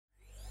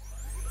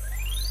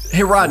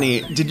Hey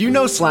Rodney, did you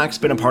know Slack's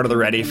been a part of the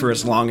Ready for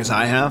as long as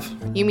I have?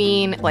 You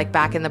mean like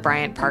back in the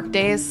Bryant Park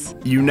days?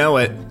 You know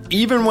it.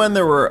 Even when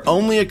there were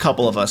only a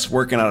couple of us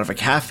working out of a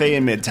cafe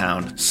in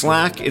Midtown,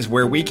 Slack is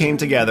where we came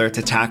together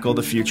to tackle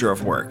the future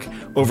of work.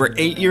 Over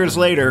 8 years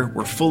later,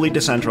 we're fully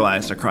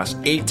decentralized across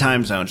 8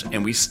 time zones,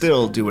 and we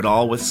still do it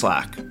all with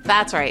Slack.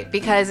 That's right,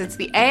 because it's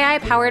the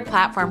AI-powered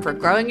platform for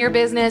growing your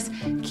business,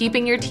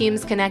 keeping your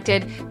teams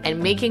connected, and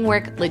making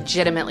work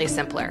legitimately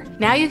simpler.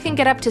 Now you can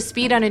get up to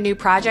speed on a new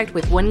project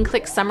with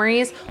one-click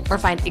summaries or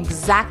find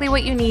exactly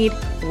what you need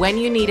when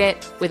you need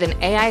it with an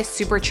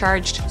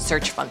AI-supercharged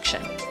search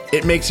function.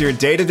 It makes your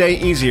day-to-day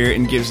easier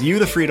and gives you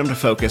the freedom to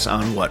focus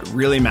on what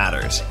really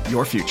matters,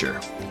 your future.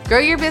 Grow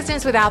your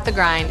business without the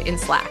grind in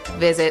Slack.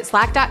 Visit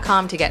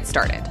slack.com to get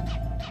started.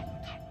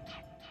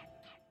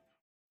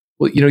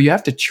 Well, you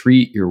have to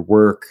treat your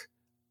work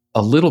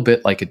a little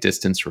bit like a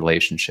distance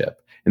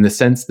relationship in the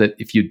sense that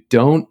if you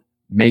don't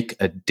make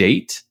a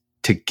date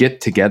to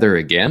get together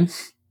again,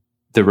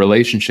 the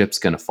relationship's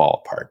going to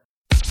fall apart.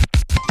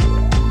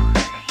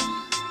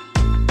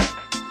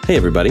 Hey,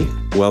 everybody.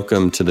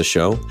 Welcome to the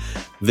show.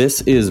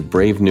 This is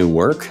Brave New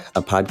Work,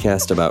 a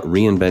podcast about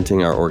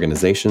reinventing our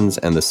organizations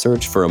and the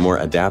search for a more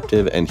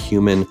adaptive and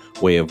human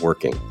way of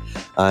working.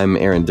 I'm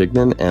Aaron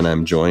Dignan, and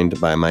I'm joined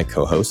by my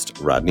co-host,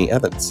 Rodney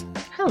Evans.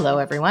 Hello,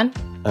 everyone.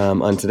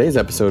 On today's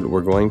episode,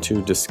 we're going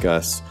to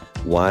discuss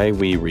why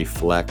we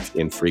reflect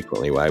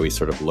infrequently, why we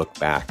sort of look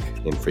back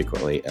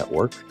infrequently at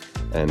work,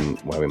 and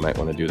why we might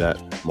want to do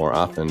that more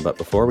often. But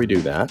before we do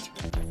that,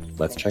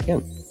 let's check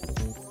in.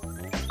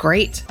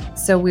 Great.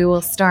 So we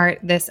will start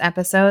this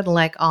episode,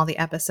 like all the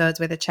episodes,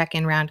 with a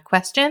check-in round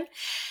question.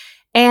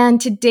 And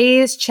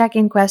today's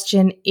check-in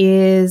question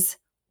is,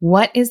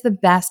 what is the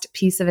best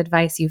piece of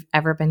advice you've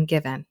ever been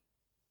given?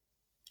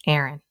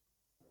 Aaron.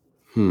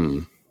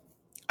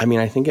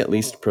 I think at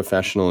least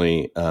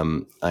professionally,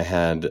 I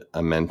had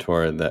a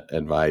mentor that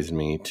advised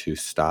me to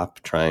stop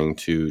trying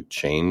to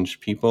change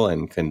people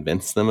and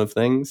convince them of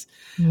things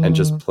and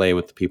just play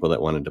with the people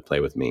that wanted to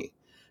play with me.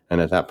 And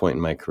at that point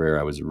in my career,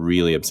 I was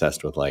really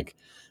obsessed with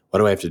what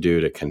do I have to do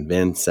to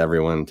convince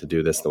everyone to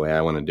do this the way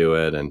I want to do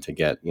it and to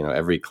get,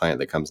 every client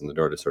that comes in the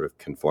door to sort of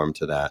conform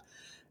to that.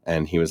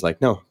 And he was like,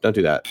 no, don't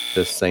do that.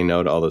 Just say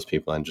no to all those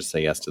people and just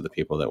say yes to the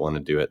people that want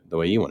to do it the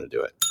way you want to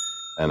do it.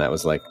 And that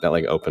was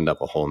that opened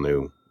up a whole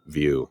new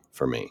view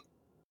for me.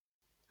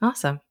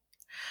 Awesome.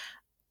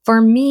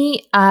 For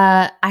me,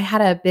 I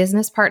had a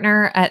business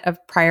partner at a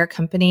prior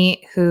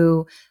company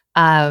who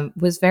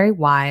was very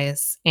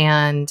wise,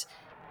 and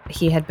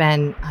he had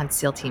been on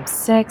SEAL Team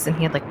 6 and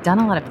he had done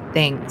a lot of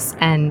things,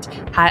 and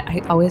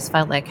I always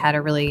felt like had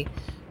a really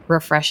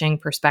refreshing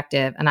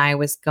perspective. And I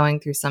was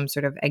going through some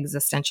sort of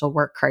existential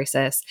work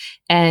crisis.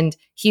 And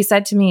he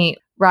said to me,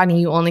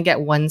 Rodney, you only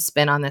get one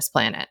spin on this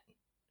planet.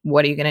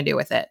 What are you going to do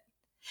with it?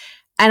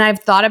 And I've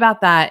thought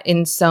about that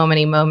in so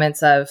many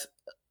moments of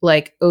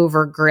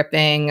over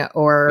gripping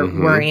or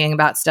worrying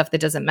about stuff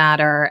that doesn't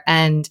matter.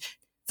 And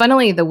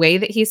funnily, the way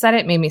that he said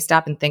it made me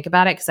stop and think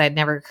about it, because I had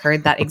never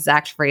heard that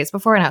exact phrase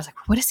before. And I was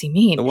like, what does he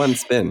mean? The one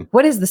spin.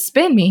 What does the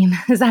spin mean?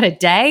 Is that a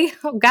day?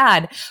 Oh,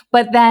 God.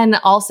 But then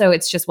also,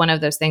 it's just one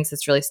of those things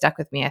that's really stuck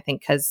with me, I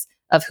think, because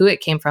of who it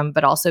came from,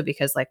 but also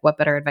because what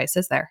better advice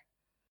is there?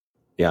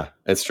 Yeah,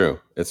 it's true.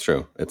 It's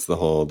true. It's the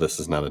whole,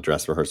 this is not a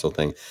dress rehearsal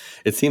thing.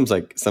 It seems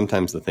like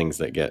sometimes the things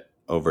that get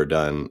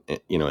overdone,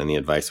 in the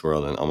advice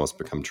world and almost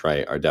become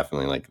trite are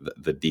definitely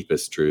the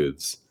deepest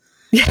truths.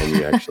 And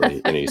you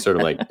actually, you sort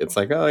of it's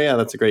oh yeah,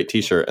 that's a great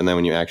t-shirt. And then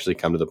when you actually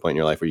come to the point in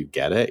your life where you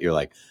get it, you're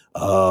like,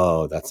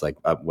 oh, that's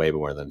up way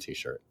more than a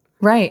t-shirt.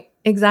 Right.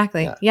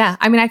 Exactly. Yeah.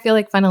 I feel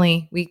like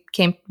funnily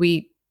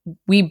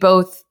we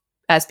both,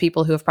 as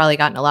people who have probably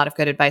gotten a lot of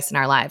good advice in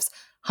our lives,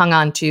 hung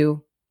on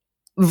to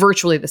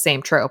virtually the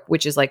same trope,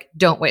 which is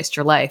don't waste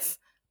your life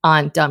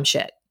on dumb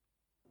shit.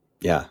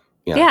 Yeah.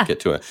 Get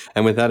to it.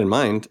 And with that in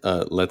mind,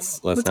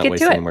 let's not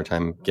waste any more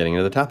time getting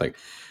into the topic.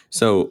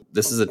 So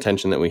this is a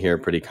tension that we hear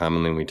pretty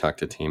commonly when we talk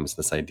to teams,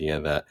 this idea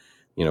that,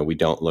 we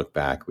don't look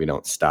back, we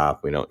don't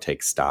stop, we don't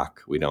take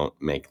stock, we don't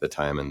make the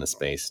time and the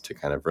space to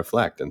kind of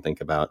reflect and think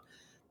about,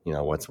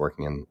 what's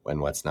working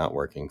and what's not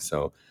working.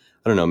 So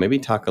I don't know, maybe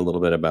talk a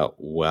little bit about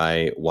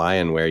why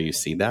and where you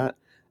see that.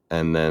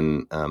 And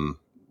then,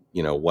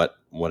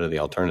 what are the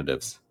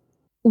alternatives?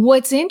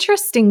 What's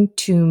interesting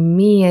to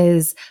me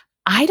is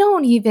I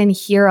don't even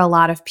hear a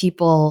lot of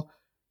people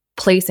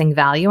placing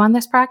value on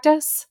this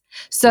practice.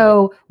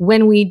 So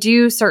when we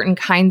do certain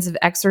kinds of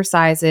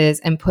exercises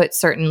and put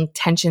certain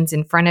tensions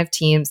in front of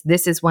teams,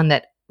 this is one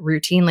that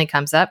routinely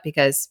comes up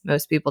because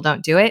most people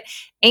don't do it.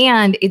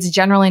 And it's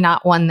generally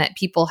not one that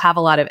people have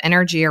a lot of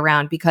energy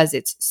around because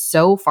it's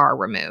so far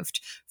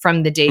removed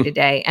from the day to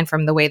day and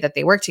from the way that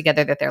they work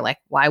together that they're like,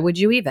 why would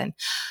you even?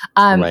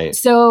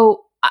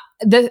 So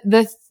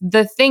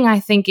the thing I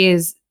think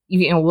is,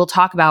 we'll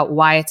talk about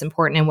why it's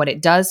important and what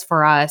it does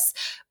for us.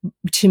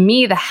 To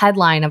me, the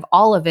headline of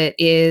all of it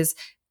is,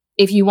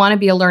 if you want to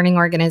be a learning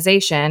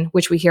organization,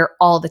 which we hear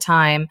all the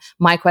time,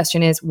 my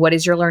question is, what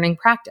is your learning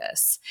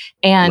practice?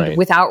 And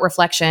without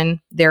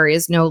reflection, there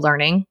is no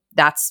learning.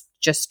 That's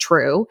just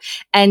true.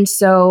 And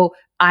so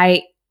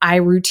I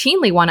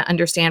routinely want to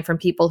understand from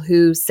people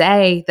who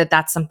say that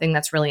that's something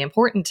that's really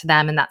important to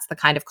them and that's the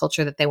kind of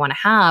culture that they want to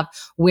have,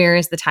 where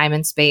is the time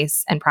and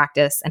space and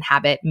practice and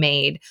habit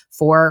made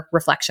for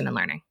reflection and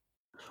learning?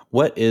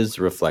 What is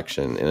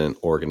reflection in an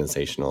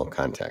organizational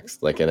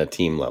context, like at a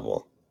team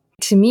level?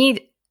 To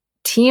me,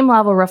 team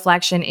level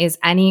reflection is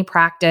any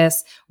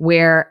practice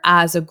where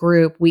as a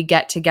group we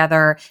get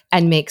together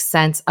and make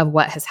sense of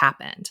what has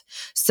happened.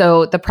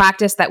 So the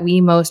practice that we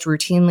most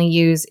routinely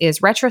use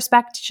is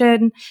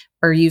retrospection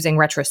or using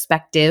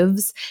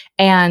retrospectives.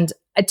 And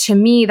to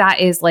me,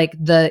 that is like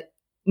the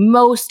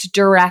most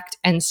direct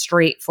and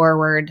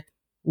straightforward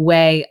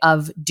way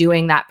of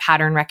doing that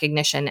pattern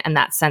recognition and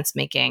that sense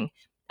making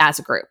as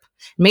a group.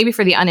 Maybe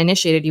for the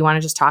uninitiated, you want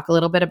to just talk a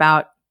little bit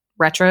about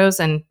retros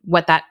and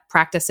what that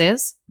practice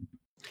is?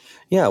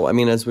 Yeah, well, I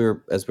mean, as we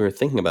were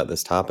thinking about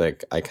this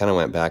topic, I kind of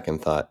went back and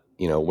thought,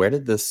 where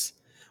did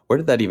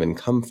that even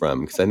come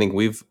from? Because I think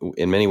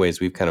in many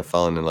ways, we've kind of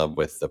fallen in love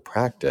with the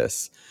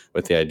practice,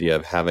 with the idea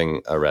of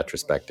having a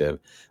retrospective,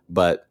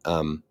 but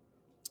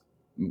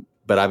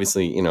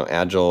obviously,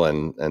 Agile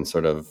and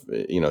sort of,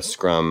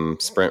 Scrum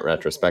sprint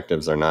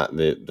retrospectives are not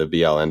the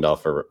be all end all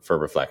for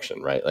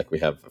reflection, right? Like we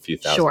have a few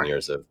thousand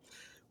years of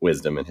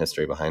wisdom and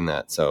history behind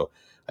that. So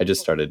I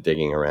just started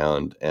digging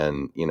around,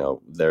 and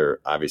there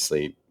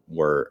obviously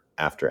were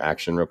after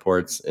action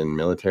reports in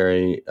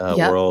military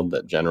world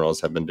that generals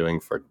have been doing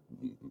for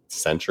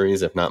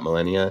centuries, if not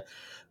millennia.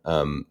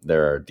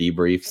 There are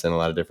debriefs in a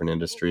lot of different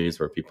industries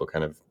where people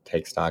kind of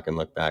take stock and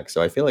look back.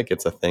 So I feel like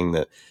it's a thing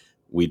that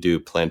we do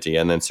plenty.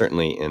 And then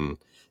certainly in,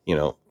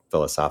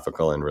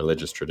 philosophical and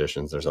religious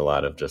traditions, there's a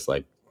lot of just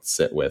like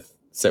sit with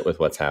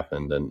what's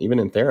happened. And even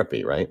in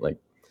therapy, right? Like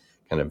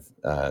kind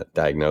of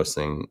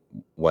diagnosing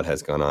what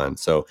has gone on.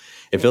 So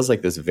it feels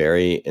like this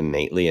very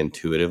innately,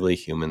 intuitively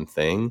human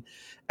thing.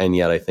 And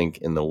yet I think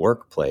in the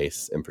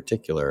workplace in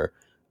particular,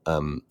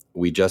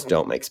 we just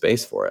don't make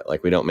space for it.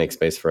 Like we don't make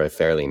space for a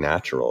fairly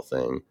natural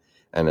thing.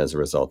 And as a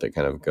result, it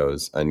kind of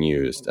goes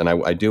unused. And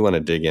I do want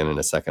to dig in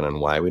a second on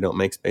why we don't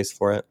make space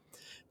for it.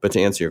 But to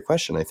answer your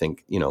question, I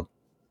think,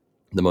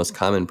 the most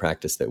common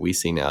practice that we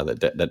see now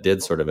that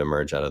did sort of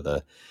emerge out of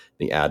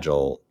the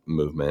Agile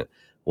movement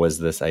was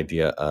this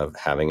idea of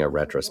having a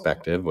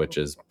retrospective, which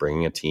is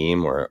bringing a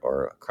team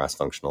or a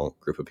cross-functional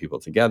group of people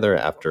together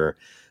after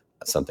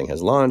something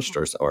has launched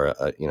or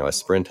a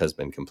sprint has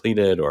been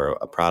completed or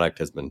a product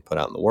has been put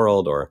out in the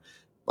world or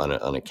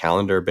on a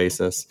calendar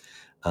basis,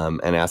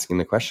 and asking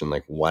the question,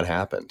 like, what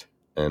happened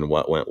and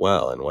what went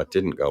well and what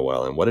didn't go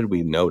well and what did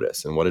we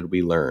notice and what did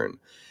we learn?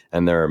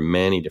 And there are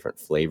many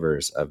different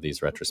flavors of these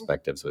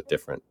retrospectives with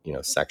different,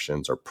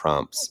 sections or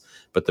prompts.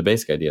 But the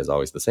basic idea is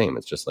always the same.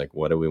 It's just like,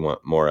 what do we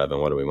want more of and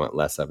what do we want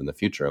less of in the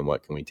future and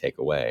what can we take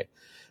away?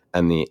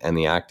 And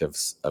the act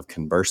of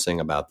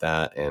conversing about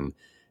that and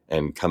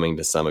coming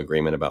to some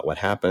agreement about what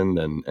happened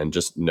and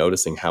just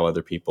noticing how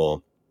other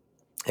people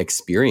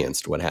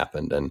experienced what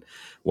happened and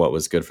what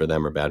was good for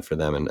them or bad for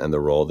them and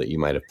the role that you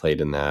might have played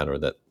in that or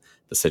that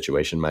the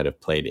situation might have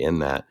played in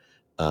that.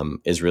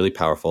 Is really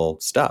powerful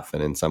stuff.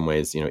 And in some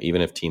ways,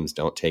 even if teams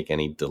don't take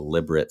any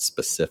deliberate,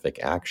 specific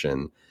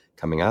action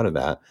coming out of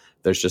that,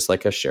 there's just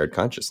like a shared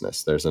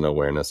consciousness. There's an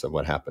awareness of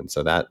what happened.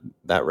 So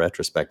that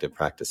retrospective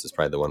practice is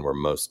probably the one we're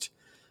most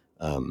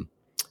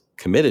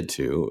committed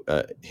to,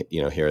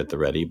 here at the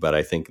Ready. But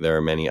I think there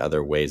are many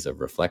other ways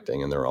of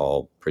reflecting, and they're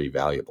all pretty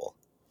valuable.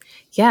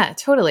 Yeah,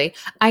 totally.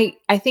 I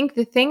think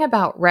the thing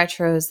about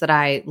retros that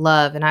I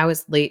love, and I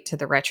was late to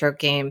the retro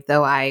game,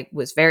 though I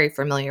was very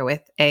familiar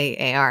with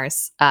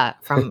AARs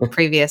from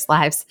previous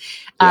lives.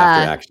 The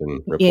after action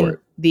report. In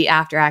the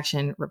after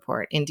action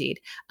report,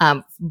 indeed.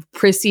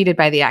 Preceded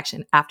by the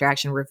after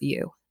action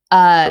review.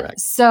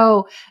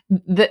 So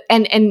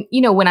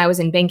when I was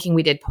in banking,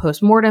 we did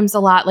postmortems a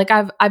lot. Like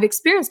I've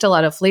experienced a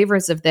lot of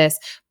flavors of this,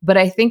 but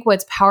I think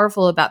what's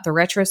powerful about the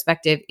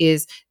retrospective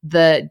is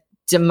the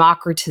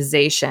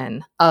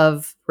democratization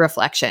of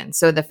reflection.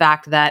 So the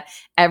fact that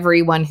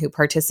everyone who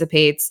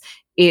participates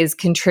is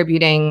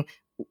contributing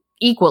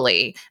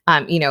equally,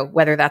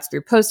 whether that's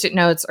through Post-it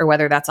notes or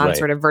whether that's on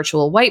sort of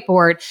virtual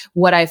whiteboard.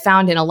 What I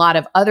found in a lot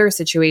of other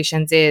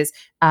situations is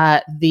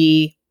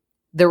the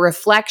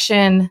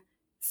reflection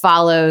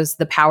follows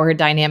the power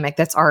dynamic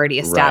that's already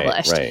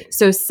established. Right.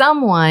 So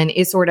someone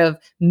is sort of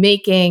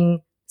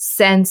making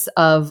sense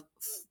of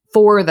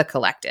for the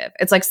collective.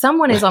 It's like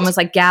someone is almost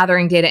like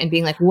gathering data and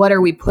being like, what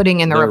are we putting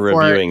in the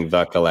report? They're reviewing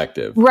the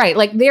collective. Right.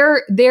 Like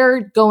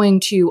they're going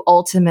to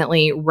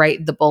ultimately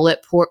write the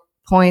bullet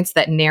points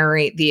that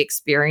narrate the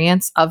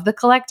experience of the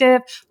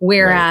collective.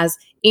 Whereas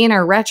in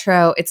a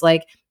retro, it's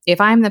like, if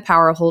I'm the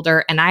power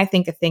holder and I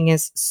think a thing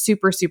is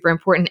super, super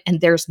important and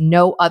there's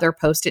no other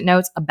Post-it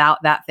notes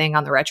about that thing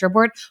on the retro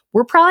board,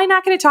 we're probably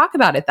not going to talk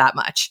about it that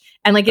much.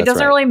 And like, it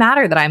doesn't really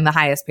matter that I'm the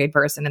highest paid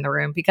person in the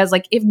room because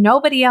like, if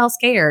nobody else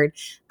cared,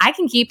 I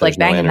can keep like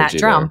banging that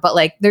drum, but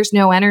like, there's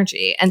no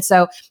energy. And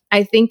so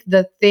I think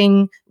the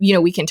thing,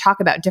 we can talk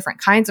about different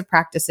kinds of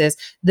practices,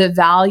 the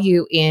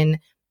value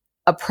in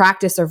a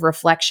practice of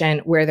reflection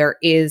where there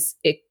is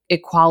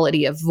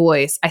equality of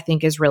voice, I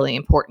think is really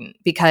important,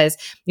 because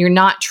you're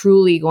not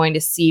truly going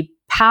to see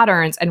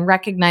patterns and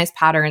recognize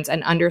patterns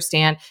and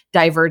understand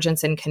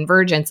divergence and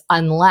convergence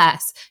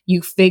unless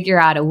you figure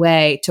out a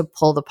way to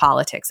pull the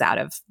politics out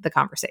of the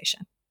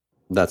conversation.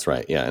 That's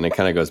right. Yeah. And it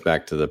kind of goes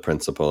back to the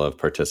principle of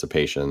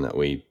participation that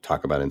we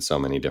talk about in so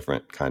many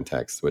different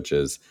contexts, which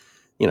is,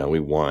 we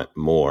want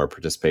more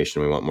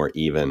participation. We want more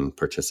even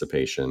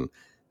participation.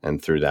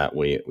 And through that,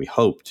 we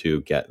hope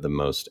to get the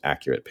most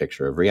accurate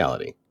picture of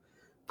reality.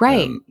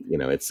 Right.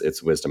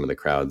 It's wisdom of the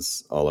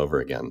crowds all over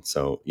again.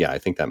 So yeah, I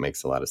think that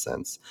makes a lot of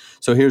sense.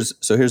 So here's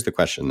the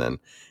question then.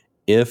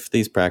 If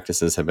these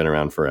practices have been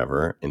around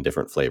forever in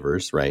different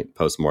flavors, right?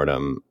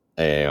 Postmortem,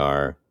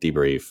 AAR,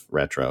 debrief,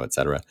 retro, et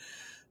cetera.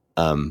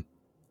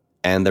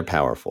 And they're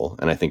powerful.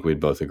 And I think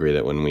we'd both agree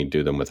that when we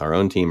do them with our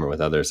own team or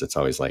with others, it's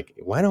always like,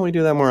 why don't we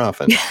do that more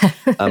often?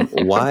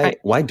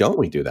 Why don't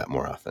we do that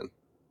more often?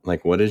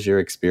 Like, what is your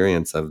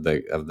experience of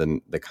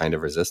the kind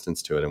of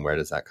resistance to it, and where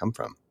does that come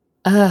from?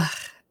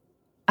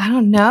 I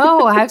don't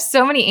know. I have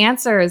so many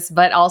answers,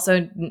 but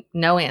also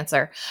no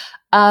answer.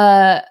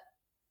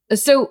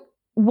 So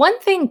one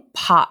thing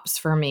pops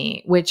for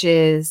me, which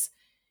is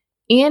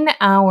in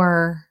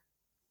our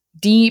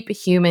deep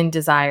human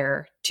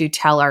desire to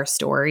tell our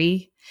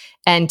story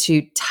and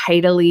to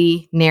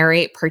tidily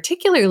narrate,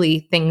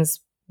 particularly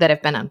things that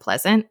have been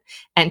unpleasant,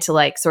 and to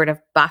like sort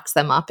of box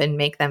them up and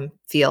make them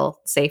feel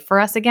safe for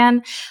us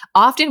again.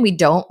 Often we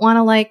don't want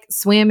to like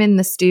swim in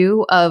the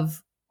stew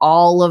of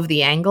all of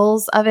the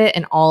angles of it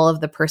and all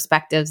of the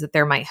perspectives that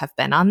there might have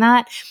been on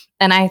that.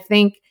 And I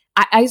think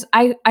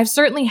I've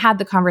certainly had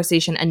the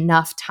conversation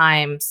enough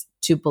times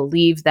to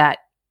believe that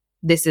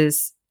this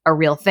is a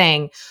real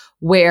thing,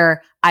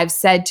 where I've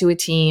said to a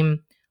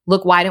team,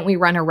 look, why don't we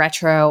run a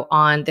retro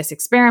on this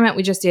experiment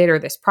we just did, or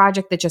this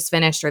project that just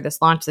finished, or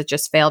this launch that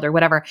just failed, or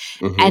whatever.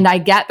 Mm-hmm. And I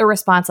get the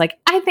response like,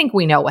 I think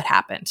we know what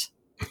happened.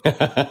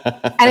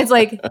 And it's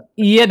like,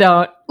 you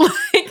don't.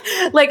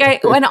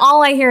 When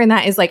all I hear in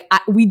that is like,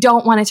 we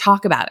don't want to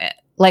talk about it.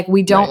 Like,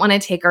 we don't want to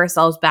take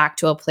ourselves back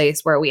to a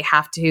place where we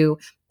have to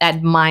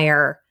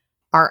admire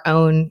our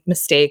own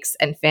mistakes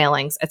and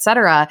failings, et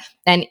cetera.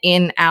 And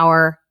in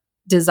our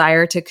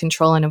desire to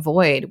control and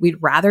avoid,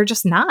 we'd rather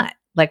just not.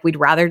 Like, we'd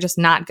rather just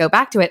not go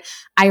back to it.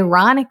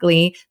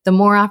 Ironically, the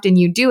more often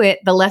you do it,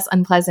 the less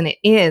unpleasant it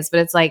is.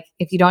 But it's like,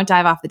 if you don't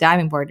dive off the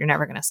diving board, you're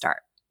never going to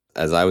start.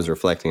 As I was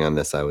reflecting on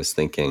this, I was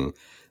thinking,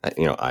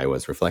 the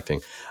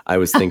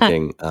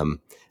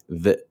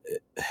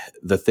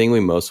thing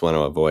we most want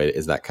to avoid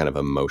is that kind of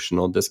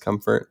emotional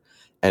discomfort.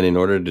 And in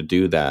order to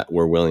do that,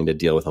 we're willing to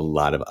deal with a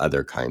lot of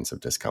other kinds of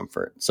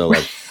discomfort. So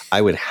like,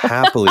 I would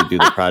happily do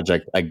the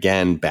project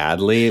again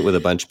badly with a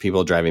bunch of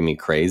people driving me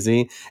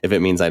crazy if it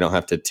means I don't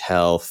have to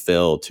tell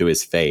Phil to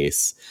his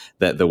face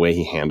that the way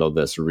he handled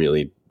this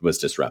really was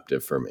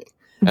disruptive for me.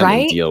 And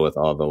then deal with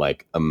all the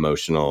like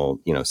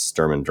emotional,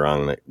 Sturm und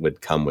Drang that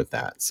would come with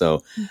that.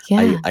 So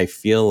I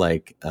feel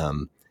like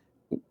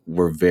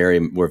we're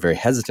very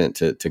hesitant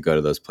to go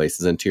to those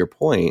places. And to your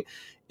point,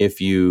 if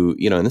you,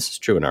 and this is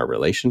true in our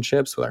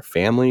relationships with our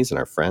families and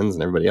our friends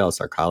and everybody else,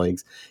 our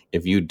colleagues,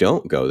 if you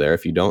don't go there,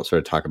 if you don't sort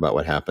of talk about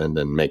what happened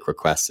and make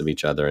requests of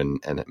each other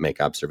and make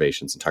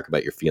observations and talk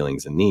about your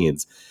feelings and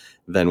needs,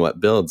 then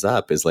what builds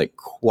up is like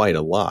quite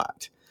a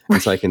lot.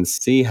 And so I can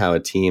see how a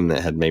team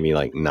that had maybe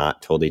like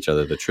not told each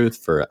other the truth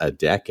for a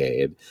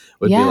decade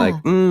would be like,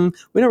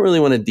 we don't really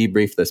want to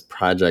debrief this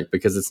project,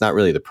 because it's not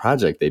really the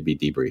project they'd be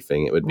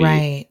debriefing. It would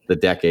be the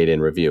decade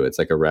in review. It's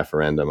like a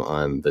referendum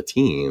on the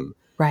team.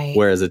 Right.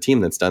 Whereas a team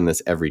that's done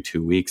this every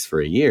 2 weeks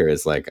for a year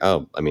is like,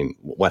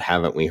 what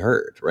haven't we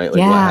heard? Right.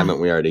 Like, what haven't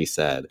we already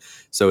said?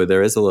 So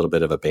there is a little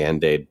bit of a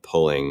Band-Aid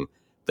pulling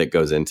that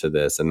goes into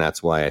this. And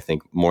that's why I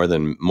think more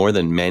than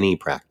many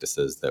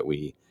practices that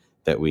we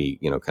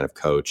kind of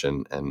coach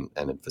and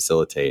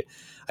facilitate,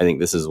 I think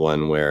this is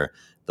one where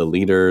the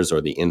leaders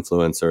or the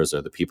influencers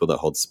or the people that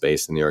hold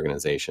space in the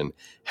organization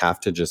have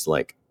to just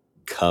like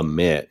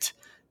commit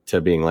to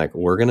being like,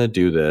 we're going to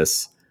do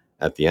this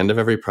at the end of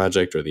every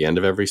project or the end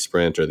of every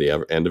sprint or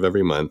the end of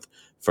every month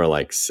for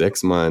like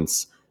 6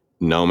 months,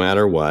 no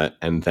matter what.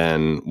 And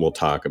then we'll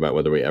talk about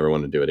whether we ever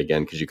want to do it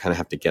again, because you kind of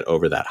have to get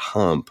over that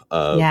hump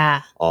of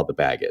all the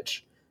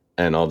baggage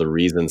and all the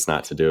reasons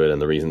not to do it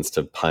and the reasons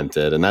to punt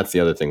it. And that's the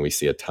other thing we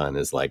see a ton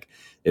is like,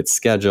 it's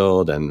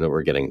scheduled and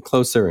we're getting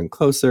closer and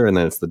closer. And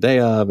then it's the day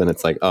of, and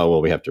it's like, oh,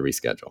 well, we have to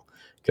reschedule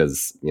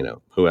because,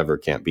 whoever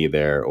can't be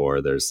there,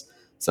 or there's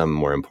some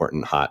more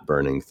important hot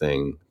burning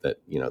thing that,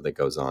 that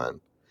goes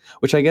on.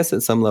 Which I guess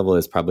at some level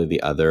is probably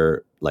the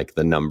other, like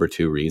the number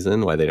 2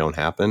 reason why they don't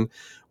happen,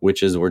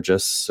 which is we're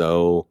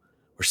so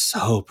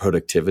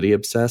productivity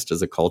obsessed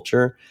as a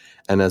culture.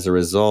 And as a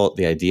result,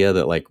 the idea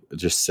that like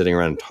just sitting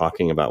around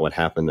talking about what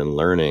happened and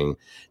learning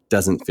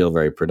doesn't feel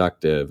very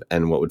productive.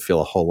 And what would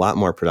feel a whole lot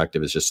more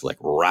productive is just like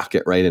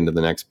rocket right into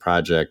the next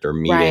project or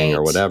meeting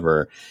or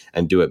whatever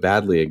and do it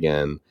badly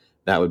again.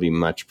 That would be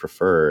much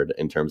preferred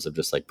in terms of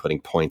just like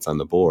putting points on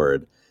the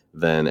board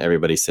than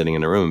everybody sitting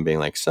in a room and being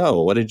like,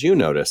 so what did you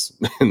notice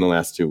in the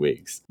last 2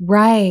 weeks?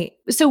 Right.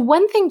 So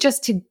one thing,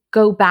 just to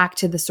go back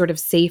to the sort of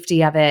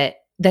safety of it,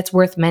 that's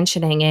worth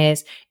mentioning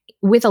is,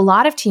 with a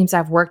lot of teams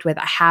I've worked with,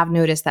 I have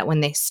noticed that when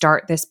they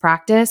start this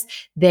practice,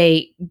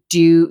 they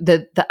do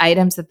the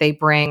items that they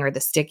bring or the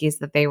stickies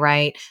that they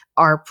write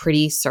are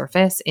pretty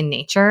surface in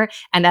nature.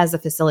 And as a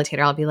facilitator,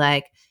 I'll be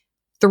like,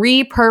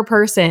 3 per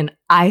person.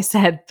 I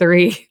said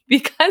 3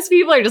 because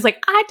people are just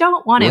like, I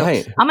don't want to.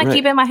 Right, I'm going to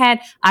keep it in my head.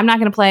 I'm not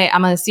going to play.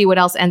 I'm going to see what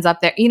else ends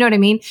up there. You know what I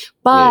mean?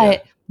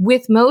 But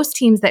with most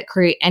teams that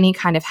create any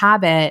kind of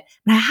habit,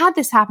 and I had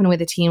this happen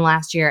with a team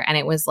last year, and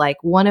it was like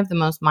one of the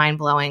most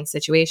mind-blowing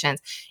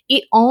situations.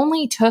 It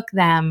only took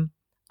them,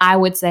 I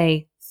would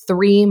say,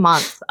 3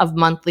 months of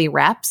monthly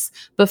reps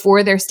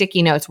before their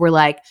sticky notes were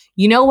like,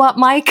 you know what,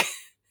 Mike?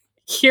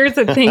 Here's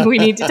the thing we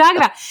need to talk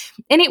about.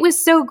 And it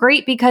was so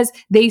great because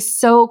they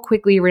so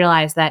quickly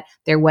realized that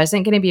there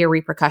wasn't going to be a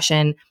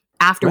repercussion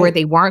afterward. Right.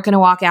 They weren't going to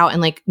walk out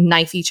and like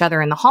knife each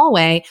other in the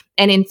hallway.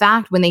 And in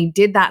fact, when they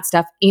did that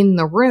stuff in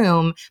the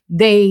room,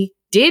 they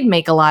did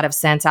make a lot of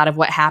sense out of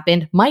what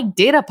happened. Mike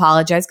did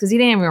apologize because he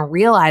didn't even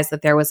realize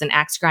that there was an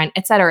axe grind,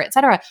 et cetera, et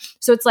cetera.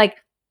 So it's like,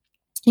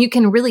 you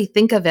can really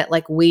think of it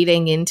like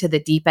wading into the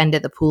deep end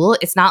of the pool.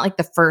 It's not like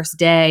the first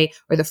day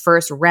or the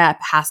first rep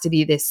has to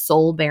be this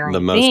soul-bearing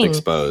thing. The most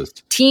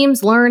exposed.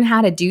 Teams learn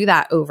how to do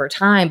that over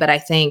time, but I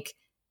think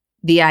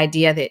the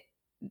idea that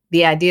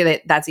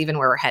that's even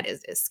where we're headed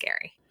is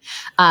scary.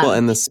 Well,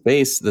 and the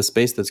space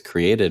that's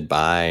created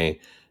by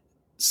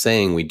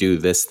saying we do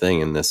this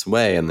thing in this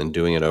way and then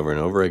doing it over and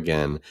over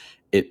again,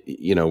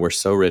 we're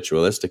so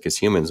ritualistic as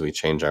humans. We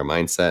change our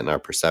mindset and our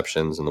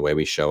perceptions and the way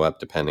we show up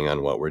depending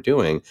on what we're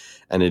doing.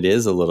 And it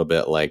is a little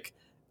bit like,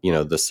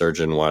 the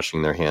surgeon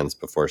washing their hands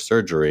before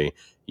surgery.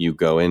 You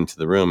go into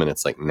the room and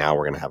it's like, now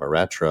we're going to have a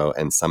retro.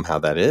 And somehow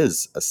that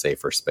is a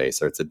safer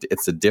space, or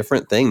it's a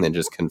different thing than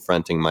just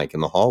confronting Mike in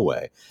the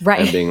hallway,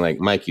 right, and being like,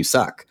 Mike, you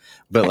suck.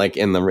 But like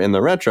in the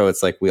retro,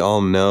 it's like, we all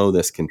know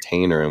this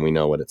container and we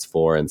know what it's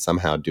for. And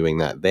somehow doing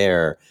that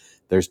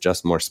there's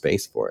just more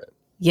space for it.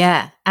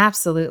 Yeah,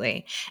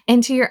 absolutely.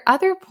 And to your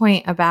other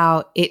point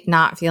about it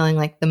not feeling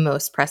like the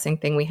most pressing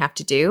thing we have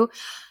to do,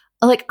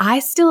 like I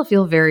still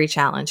feel very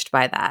challenged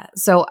by that.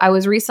 So I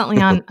was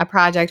recently on a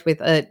project with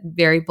a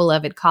very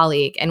beloved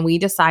colleague, and we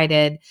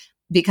decided,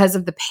 because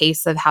of the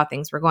pace of how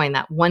things were going,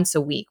 that once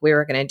a week we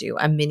were going to do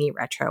a mini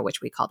retro,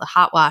 which we call the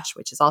hot wash,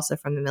 which is also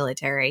from the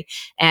military.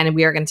 And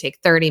we are going to take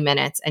 30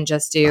 minutes and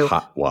just do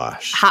hot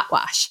wash.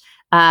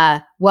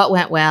 What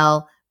went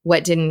well?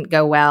 What didn't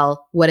go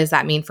well? What does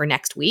that mean for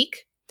next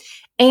week?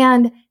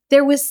 And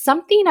there was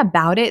something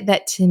about it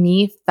that to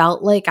me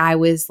felt like I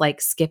was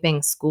like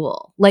skipping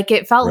school. Like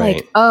it felt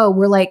like,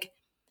 we're like,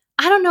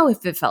 I don't know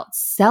if it felt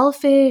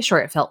selfish or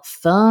it felt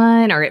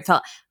fun or it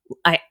felt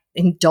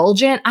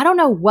indulgent. I don't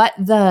know what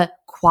the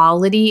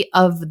quality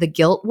of the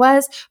guilt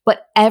was,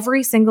 but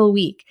every single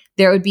week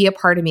there would be a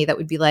part of me that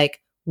would be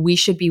like, we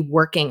should be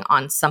working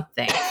on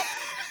something,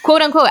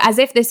 quote unquote, as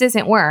if this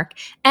isn't work.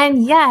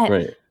 And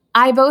yet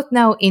I both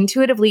know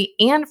intuitively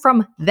and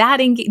from that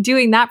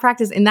doing that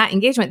practice in that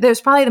engagement, there's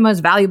probably the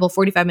most valuable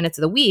 45 minutes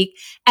of the week.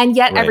 And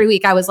yet every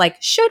week I was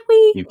like, should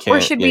we?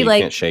 Or should we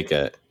like, can't shake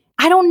it.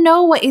 I don't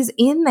know what is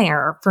in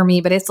there for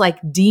me, but it's like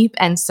deep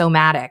and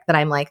somatic that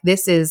I'm like,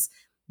 this is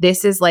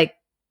like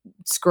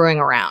screwing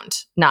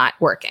around, not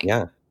working.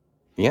 Yeah.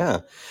 Yeah.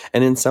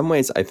 And in some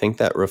ways, I think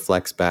that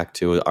reflects back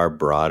to our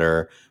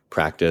broader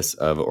practice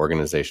of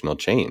organizational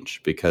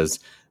change, because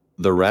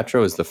the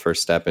retro is the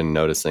first step in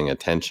noticing a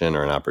tension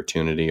or an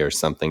opportunity or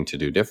something to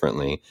do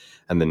differently.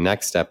 And the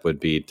next step would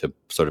be to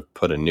sort of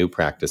put a new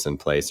practice in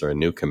place or a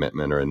new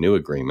commitment or a new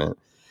agreement.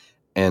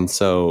 And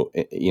so,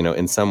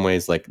 in some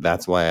ways, like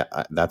that's why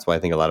I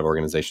think a lot of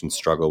organizations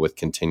struggle with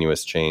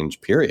continuous change,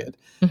 period.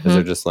 Because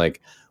they're just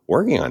like,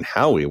 working on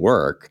how we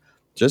work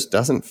just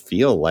doesn't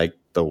feel like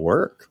the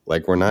work.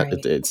 Like we're not,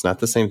 it's not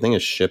the same thing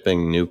as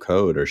shipping new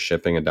code or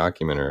shipping a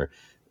document or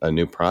a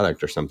new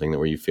product or something, that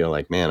where you feel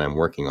like, man, I'm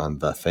working on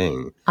the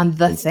thing.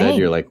 Instead,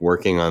 you're like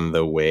working on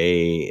the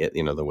way,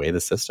 the way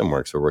the system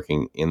works. We're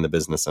working in the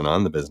business and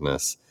on the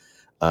business.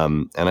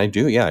 And I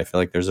feel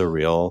like there's a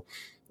real,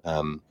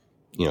 kind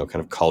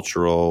of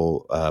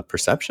cultural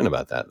perception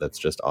about that that's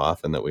just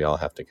off, and that we all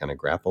have to kind of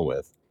grapple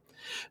with.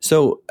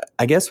 So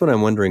I guess what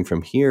I'm wondering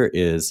from here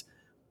is,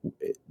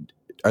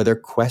 are there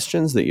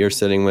questions that you're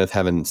sitting with,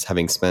 having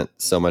spent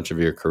so much of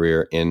your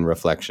career in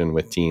reflection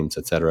with teams,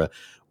 et cetera?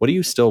 What are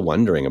you still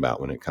wondering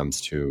about when it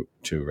comes to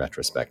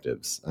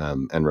retrospectives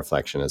and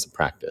reflection as a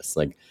practice?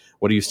 Like,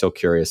 what are you still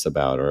curious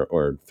about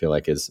or feel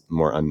like is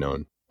more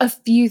unknown? A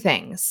few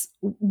things.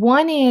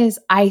 One is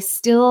I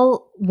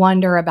still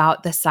wonder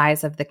about the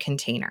size of the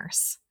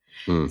containers.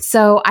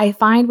 So I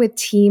find with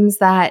teams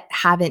that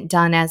haven't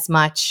done as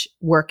much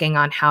working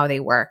on how they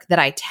work, that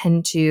I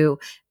tend to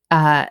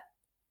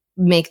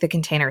make the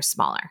containers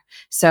smaller.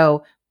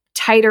 So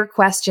tighter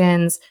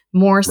questions,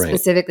 more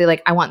specifically,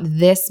 like I want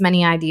this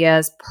many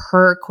ideas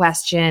per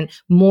question,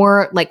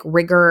 more like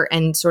rigor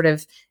and sort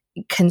of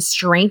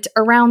constraint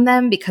around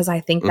them, because I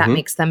think that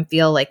makes them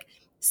feel like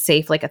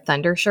safe, like a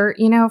thunder shirt,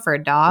 for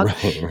a dog.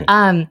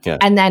 Right. Yeah.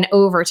 And then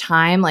over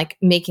time, like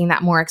making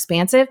that more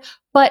expansive.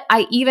 But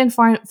I even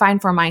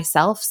find for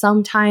myself,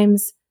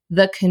 sometimes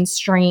the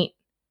constraint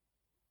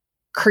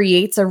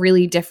creates a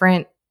really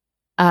different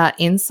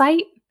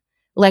insight.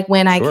 Like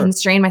when I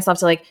constrain myself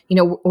to like,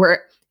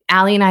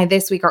 Allie and I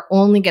this week are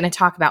only going to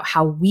talk about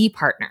how we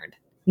partnered.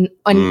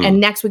 And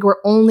next week,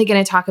 we're only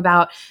going to talk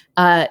about,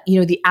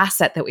 the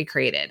asset that we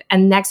created.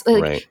 And next,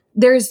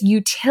 there's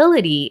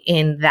utility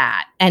in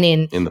that, and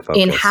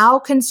in how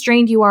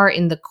constrained you are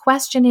in the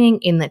questioning,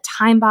 in the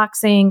time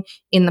boxing,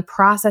 in the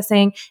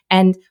processing.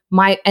 And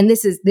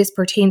this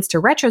pertains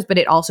to retros, but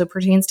it also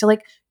pertains to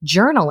like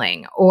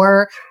journaling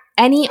or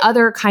any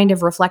other kind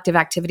of reflective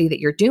activity that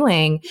you're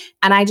doing.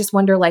 And I just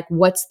wonder, like,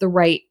 what's the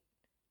right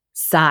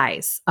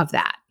size of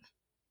that?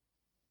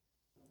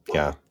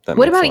 Yeah.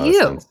 What about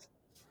you?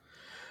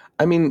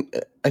 I mean,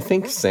 I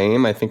think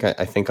same. I think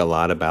a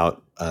lot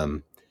about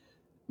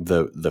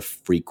the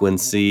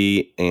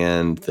frequency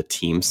and the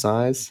team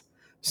size.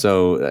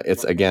 So it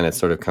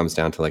sort of comes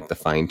down to like the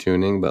fine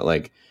tuning, but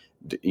like,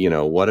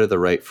 what are the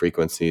right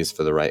frequencies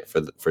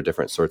for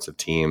different sorts of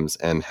teams,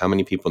 and how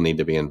many people need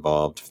to be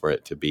involved for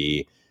it to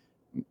be,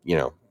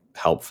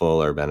 helpful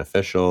or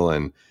beneficial,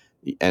 and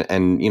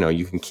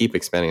you can keep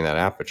expanding that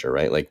aperture,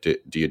 right? Like,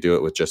 do you do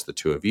it with just the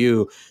two of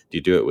you? Do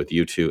you do it with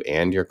you two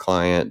and your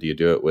client? Do you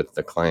do it with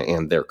the client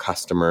and their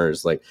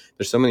customers? Like,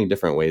 there's so many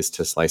different ways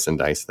to slice and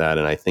dice that.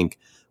 And I think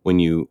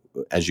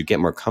as you get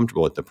more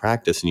comfortable with the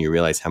practice and you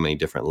realize how many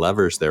different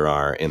levers there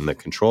are in the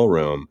control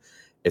room,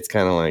 it's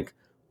kind of like,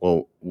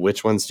 well,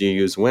 which ones do you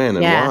use when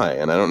and why?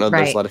 And I don't know,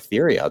 there's a lot of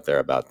theory out there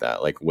about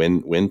that. Like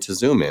when to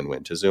zoom in,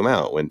 when to zoom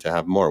out, when to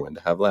have more, when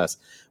to have less,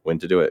 when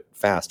to do it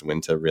fast,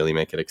 when to really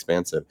make it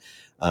expansive.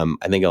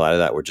 I think a lot of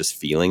that we're just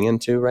feeling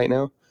into right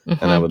now.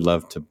 Mm-hmm. And I would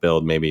love to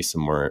build maybe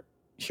some more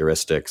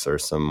heuristics or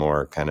some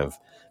more kind of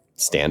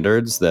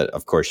standards that,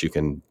 of course, you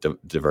can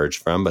diverge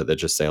from, but that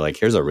just say like,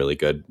 here's a really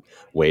good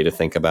way to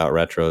think about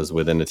retros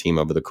within a team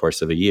over the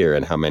course of a year,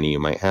 and how many you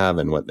might have,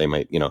 and what they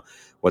might,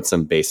 what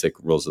some basic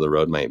rules of the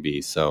road might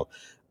be. So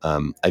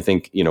I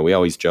think, we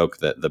always joke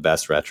that the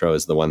best retro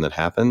is the one that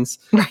happens,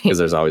 because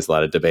there's always a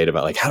lot of debate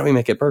about like, how do we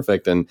make it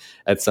perfect? And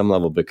at some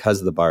level,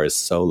 because the bar is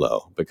so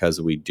low,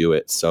 because we do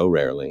it so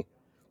rarely,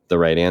 the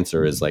right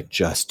answer is like,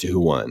 just do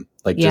one.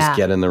 Like, just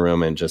get in the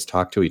room and just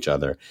talk to each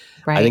other.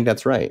 Right. I think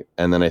that's right.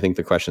 And then I think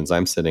the questions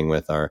I'm sitting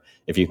with are,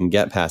 if you can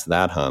get past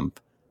that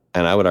hump,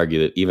 and I would argue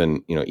that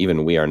even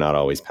we are not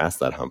always past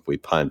that hump. We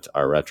punt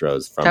our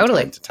retros from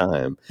time to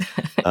time.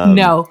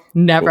 No,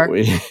 never.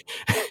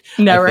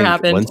 Never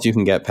happened. Once you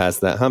can get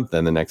past that hump,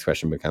 then the next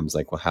question becomes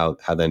like, well,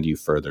 how then do you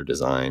further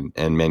design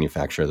and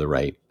manufacture the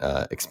right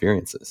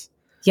experiences?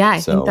 Yeah, I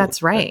think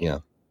that's right. Yeah.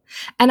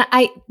 And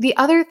the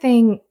other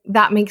thing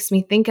that makes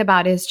me think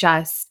about is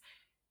just,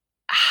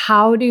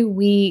 how do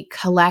we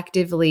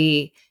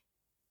collectively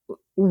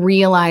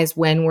realize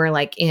when we're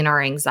like in our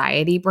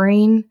anxiety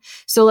brain?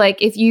 So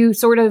like, if you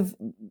sort of,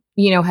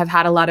 have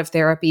had a lot of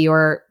therapy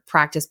or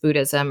practice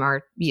Buddhism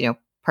or,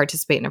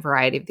 participate in a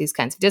variety of these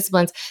kinds of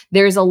disciplines,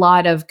 there's a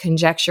lot of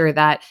conjecture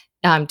that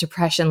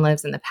depression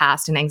lives in the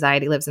past and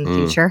anxiety lives in the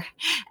future.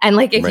 And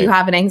like, if you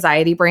have an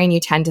anxiety brain, you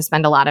tend to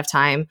spend a lot of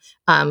time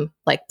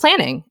like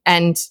planning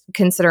and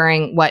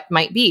considering what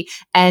might be.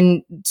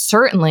 And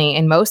certainly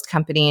in most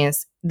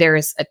companies,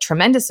 there's a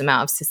tremendous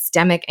amount of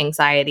systemic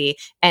anxiety.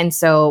 And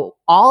so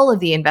all of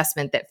the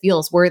investment that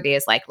feels worthy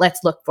is like,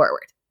 let's look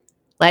forward.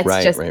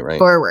 Let's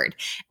forward.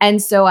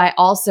 And so I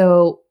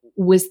also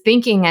was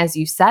thinking, as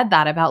you said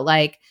that, about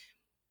like,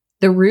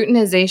 the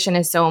routinization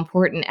is so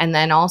important. And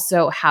then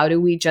also, how do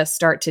we just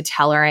start to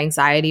tell our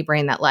anxiety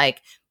brain that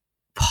like,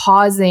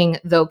 pausing,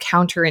 though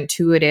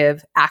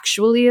counterintuitive,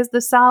 actually is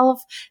the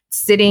self.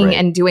 Sitting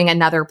and doing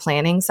another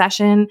planning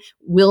session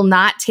will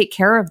not take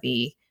care of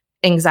the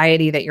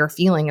anxiety that you're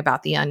feeling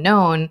about the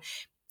unknown.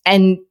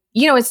 And,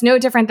 it's no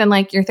different than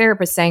like your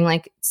therapist saying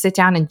like, sit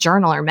down and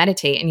journal or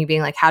meditate, and you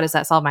being like, how does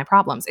that solve my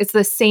problems? It's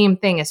the same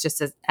thing. It's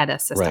just at a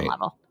system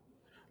level.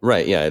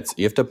 Right. Yeah.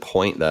 You have to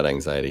point that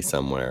anxiety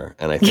somewhere.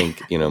 And I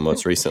think,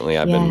 most recently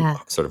I've been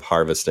sort of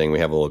harvesting. We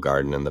have a little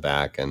garden in the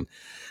back, and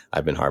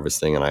I've been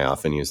harvesting, and I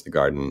often use the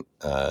garden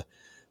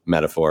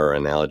metaphor or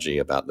analogy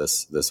about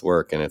this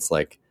work. And it's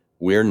like,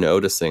 we're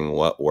noticing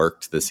what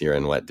worked this year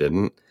and what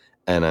didn't.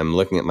 And I'm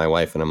looking at my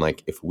wife and I'm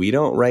like, if we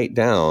don't write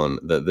down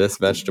that this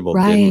vegetable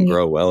didn't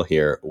grow well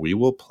here, we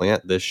will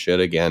plant this shit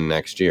again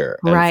next year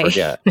and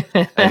forget.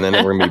 And then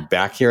we're going to be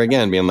back here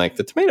again being like,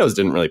 the tomatoes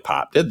didn't really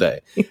pop, did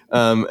they?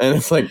 And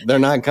it's like, they're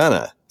not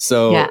gonna.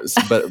 So,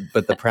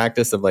 but the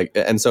practice of like,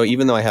 and so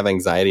even though I have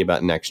anxiety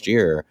about next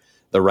year,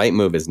 the right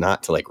move is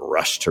not to like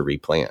rush to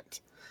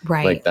replant.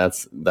 Right. Like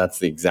that's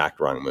the exact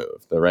wrong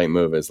move. The right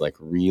move is like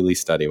really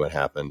study what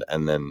happened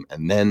and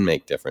then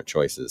make different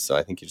choices. So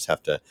I think you just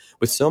have to,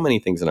 with so many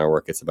things in our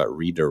work, it's about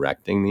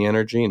redirecting the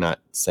energy, not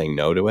saying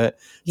no to it.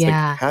 It's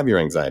like, have your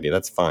anxiety.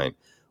 That's fine.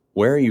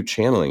 Where are you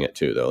channeling it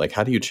to though? Like,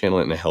 how do you channel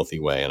it in a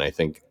healthy way? And I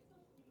think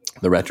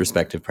the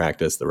retrospective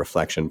practice, the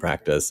reflection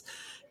practice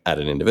at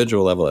an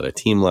individual level, at a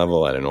team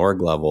level, at an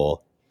org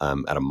level,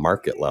 at a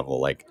market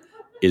level, like,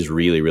 is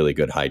really, really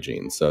good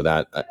hygiene. So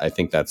that I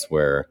think that's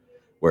where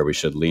we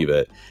should leave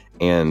it.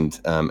 And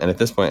at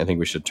this point, I think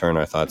we should turn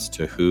our thoughts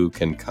to who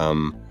can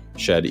come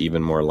shed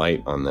even more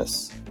light on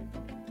this.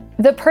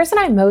 The person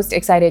I'm most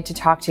excited to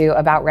talk to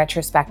about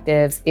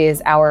retrospectives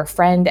is our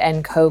friend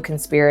and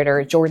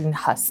co-conspirator, Jordan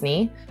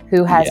Husney,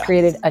 who has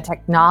created a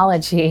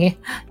technology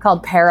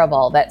called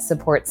Parable that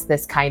supports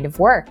this kind of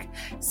work.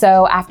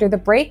 So after the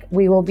break,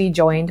 we will be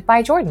joined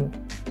by Jordan.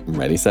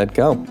 Ready, set,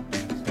 go.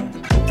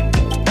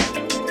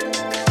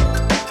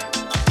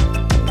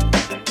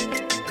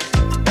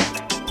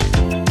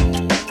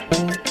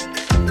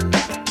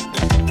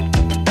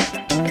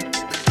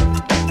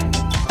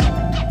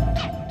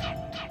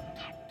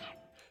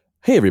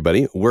 Hey,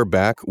 everybody. We're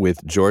back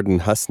with Jordan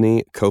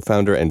Husney,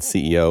 co-founder and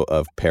CEO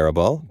of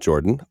Parable.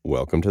 Jordan,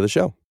 welcome to the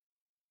show.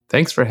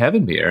 Thanks for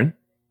having me, Aaron.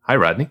 Hi,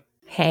 Rodney.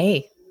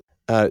 Hey.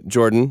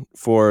 Jordan,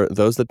 for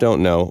those that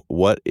don't know,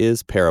 what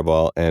is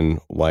Parable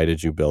and why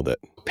did you build it?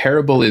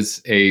 Parable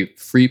is a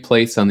free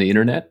place on the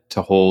internet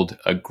to hold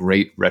a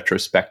great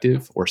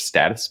retrospective or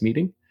status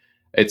meeting.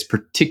 It's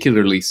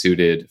particularly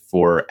suited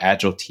for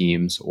agile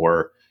teams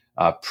or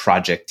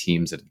project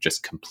teams that have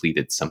just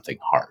completed something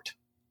hard.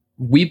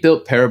 We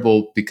built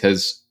Parable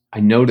because I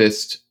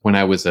noticed when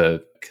I was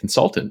a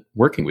consultant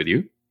working with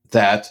you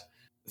that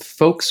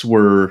folks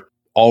were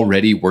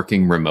already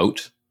working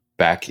remote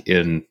back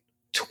in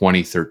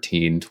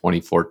 2013,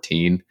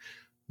 2014.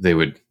 They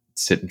would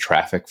sit in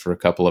traffic for a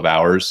couple of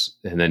hours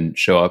and then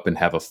show up and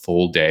have a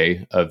full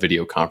day of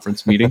video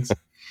conference meetings.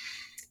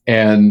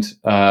 And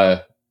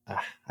I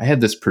had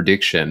this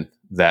prediction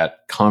that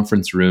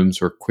conference rooms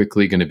were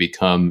quickly going to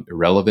become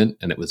irrelevant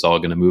and it was all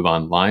going to move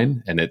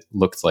online. And it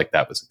looks like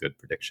that was a good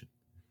prediction.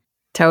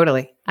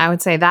 Totally. I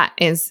would say that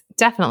is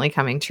definitely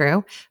coming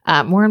true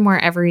more and more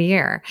every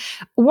year.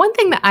 One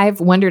thing that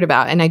I've wondered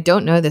about, and I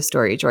don't know this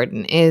story,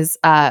 Jordan, is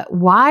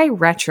why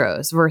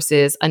retros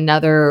versus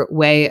another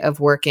way of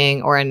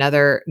working or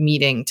another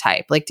meeting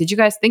type? Like, did you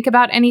guys think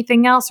about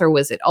anything else or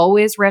was it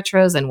always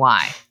retros and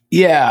why?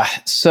 Yeah.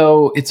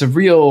 So it's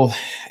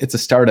a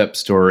startup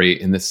story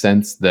in the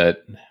sense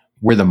that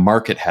where the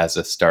market has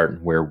us start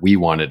and where we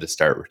wanted to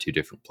start were two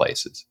different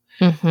places.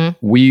 Mm-hmm.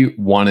 We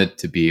wanted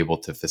to be able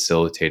to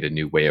facilitate a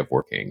new way of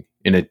working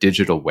in a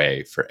digital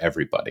way for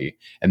everybody.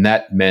 And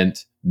that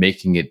meant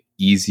making it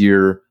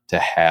easier to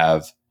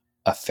have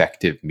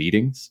effective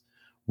meetings.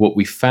 What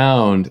we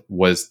found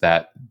was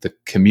that the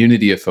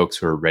community of folks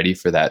who are ready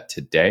for that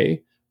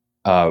today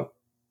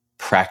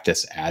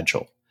practice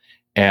Agile.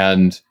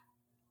 And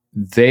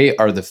they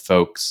are the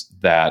folks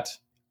that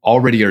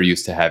already are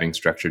used to having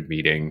structured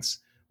meetings,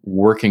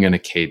 working in a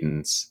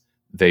cadence.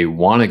 They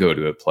want to go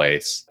to a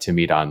place to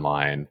meet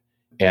online.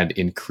 And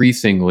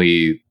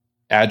increasingly,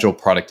 Agile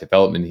product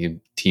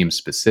development teams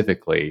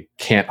specifically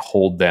can't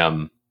hold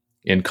them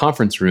in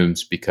conference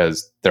rooms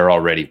because they're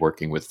already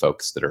working with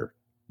folks that are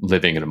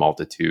living in a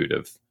multitude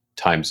of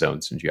time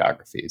zones and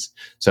geographies.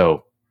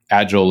 So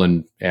Agile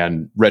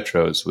and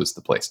retros was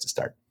the place to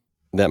start.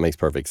 That makes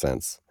perfect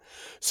sense.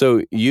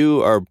 So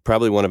you are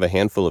probably one of a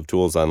handful of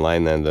tools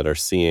online then that are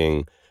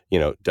seeing,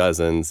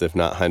 dozens, if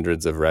not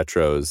hundreds of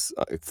retros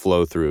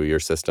flow through your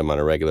system on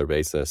a regular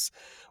basis.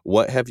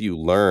 What have you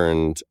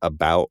learned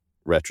about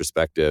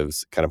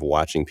retrospectives, kind of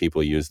watching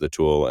people use the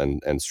tool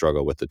and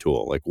struggle with the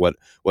tool? Like what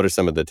are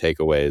some of the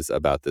takeaways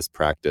about this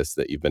practice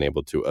that you've been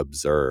able to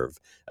observe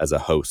as a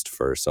host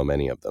for so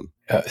many of them?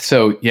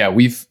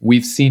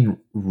 We've seen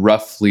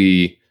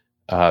roughly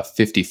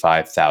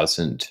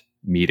 55,000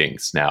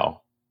 meetings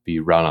now be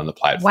run on the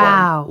platform.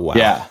 Wow.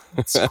 Yeah.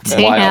 It's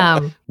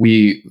wild.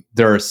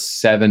 There are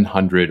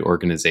 700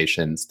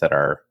 organizations that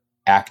are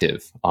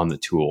active on the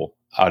tool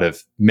out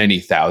of many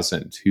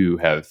thousand who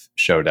have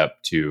showed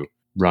up to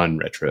run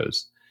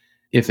retros.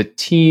 If a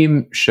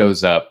team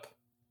shows up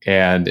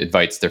and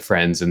invites their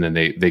friends and then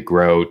they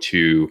grow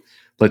to,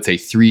 let's say,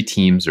 3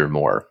 teams or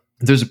more,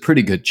 there's a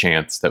pretty good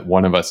chance that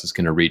one of us is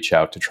going to reach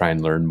out to try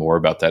and learn more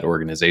about that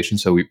organization.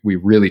 So we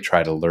really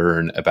try to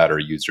learn about our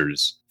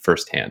users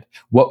firsthand.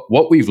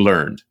 What we've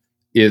learned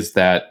is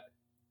that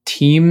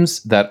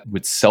teams that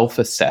would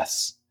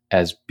self-assess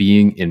as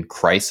being in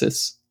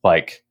crisis,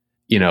 like,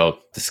 the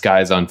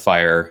sky's on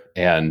fire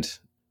and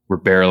we're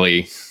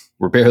barely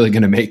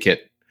going to make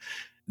it,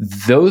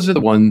 those are the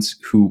ones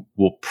who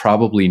will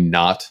probably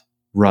not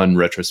run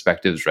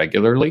retrospectives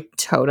regularly.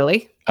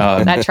 Totally.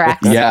 That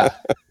tracks. Yeah.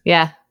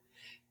 Yeah.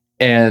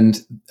 And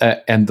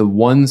the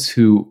ones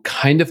who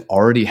kind of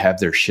already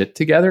have their shit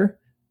together,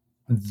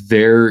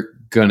 they're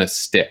gonna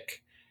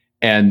stick.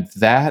 And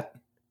that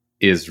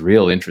is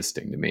real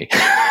interesting to me.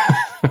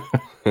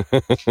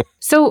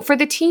 So for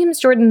the teams,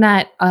 Jordan,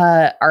 that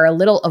are a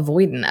little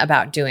avoidant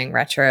about doing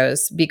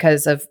retros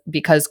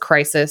because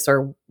crisis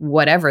or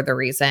whatever the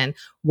reason,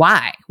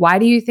 why? Why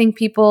do you think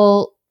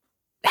people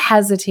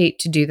hesitate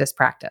to do this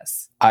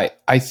practice?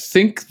 I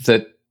think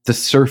that the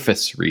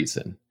surface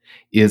reason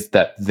is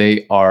that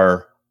they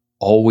are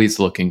always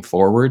looking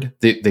forward.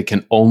 They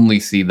can only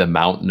see the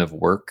mountain of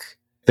work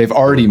They've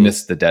already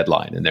missed the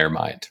deadline in their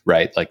mind,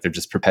 right? Like they're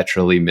just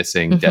perpetually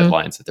missing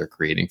deadlines that they're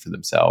creating for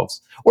themselves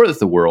or that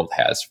the world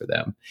has for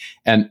them.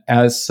 And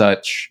as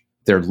such,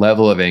 their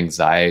level of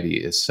anxiety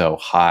is so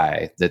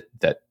high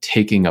that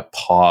taking a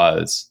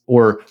pause,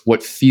 or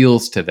what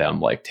feels to them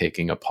like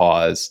taking a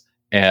pause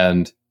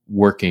and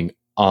working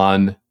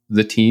on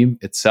the team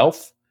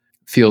itself,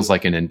 feels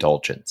like an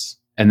indulgence,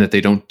 and that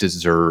they don't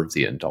deserve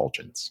the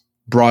indulgence.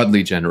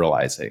 Broadly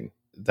generalizing,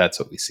 that's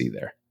what we see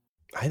there.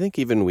 I think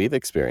even we've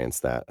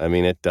experienced that. I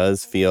mean, it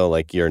does feel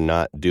like you're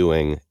not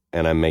doing,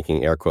 and I'm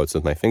making air quotes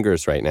with my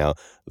fingers right now,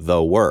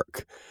 the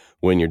work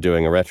when you're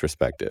doing a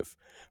retrospective,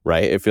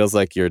 right? It feels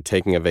like you're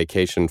taking a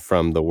vacation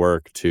from the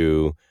work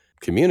to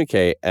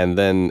communicate, and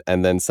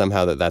then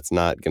somehow that's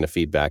not going to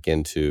feed back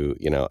into,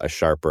 a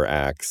sharper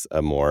axe,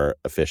 a more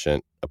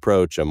efficient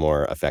approach, a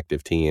more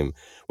effective team,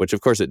 which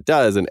of course it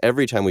does. And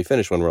every time we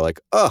finish one, we're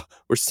like, oh,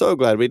 we're so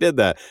glad we did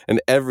that.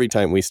 And every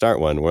time we start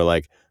one, we're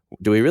like,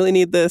 do we really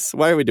need this?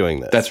 Why are we doing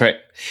this? That's right.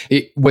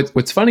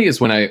 What's funny is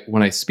when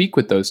I speak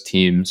with those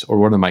teams, or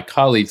one of my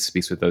colleagues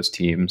speaks with those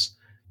teams,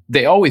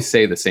 they always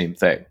say the same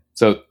thing.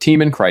 So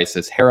team in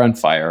crisis, hair on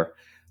fire.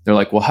 They're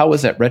like, well, how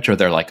was that retro?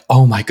 They're like,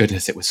 oh my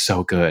goodness, it was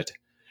so good.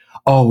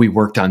 Oh, we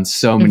worked on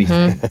so many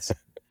things.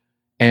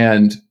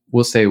 And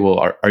we'll say, well,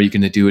 are you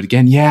going to do it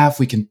again? Yeah, if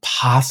we can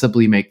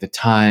possibly make the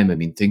time. I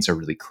mean, things are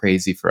really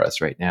crazy for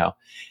us right now.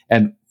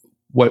 And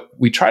what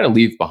we try to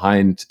leave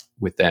behind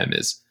with them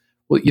is,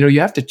 well, you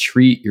have to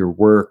treat your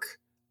work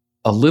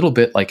a little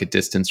bit like a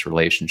distance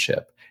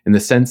relationship, in the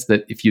sense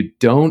that if you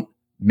don't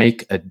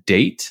make a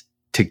date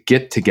to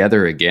get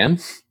together again,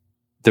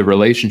 the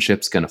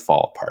relationship's going to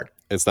fall apart.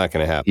 It's not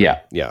going to happen.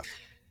 Yeah.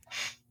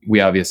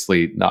 We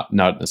obviously, not in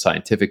a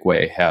scientific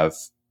way, have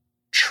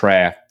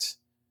tracked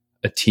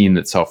a team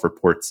that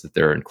self-reports that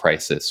they're in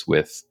crisis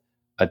with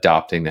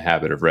adopting the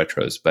habit of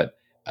retros. But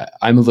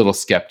I'm a little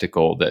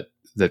skeptical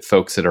that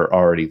folks that are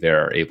already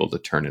there are able to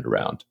turn it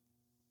around.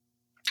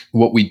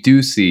 What we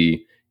do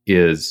see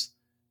is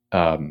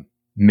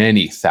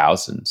many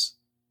thousands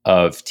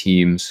of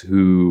teams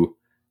who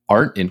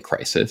aren't in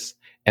crisis,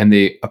 and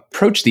they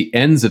approach the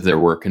ends of their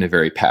work in a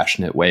very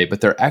passionate way,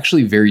 but they're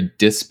actually very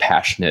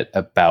dispassionate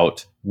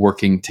about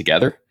working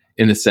together,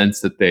 in the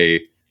sense that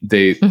they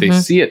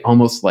see it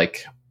almost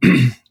like,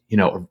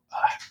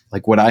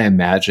 like what I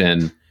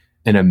imagine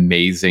an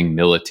amazing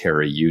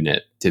military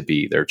unit to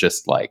be. They're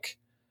just like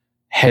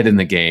head in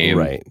the game,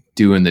 right,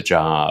 doing the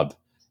job.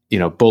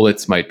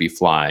 Bullets might be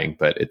flying,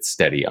 but it's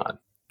steady on.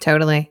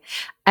 Totally.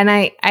 And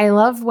I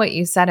love what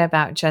you said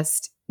about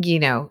just,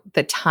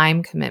 the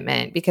time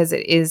commitment, because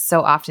it is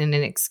so often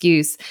an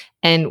excuse.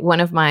 And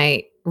one of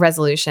my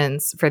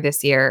resolutions for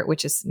this year,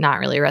 which is not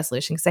really a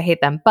resolution because I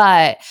hate them,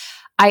 but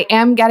I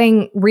am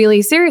getting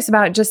really serious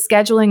about just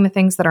scheduling the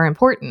things that are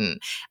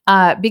important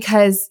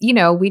because,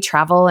 we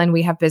travel and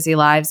we have busy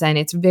lives, and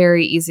it's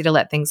very easy to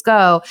let things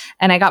go.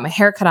 And I got my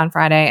hair cut on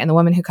Friday, and the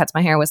woman who cuts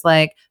my hair was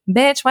like,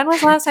 bitch, when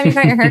was the last time you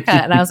got your hair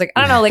cut? And I was like,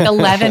 I don't know, like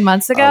 11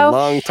 months ago. A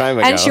long time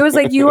ago. And she was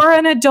like, you are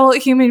an adult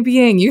human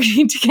being. You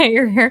need to get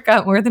your hair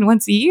cut more than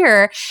once a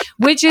year,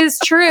 which is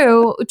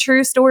true.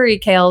 True story,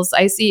 Kales.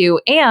 I see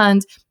you.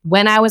 And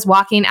when I was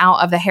walking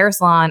out of the hair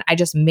salon, I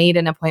just made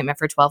an appointment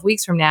for 12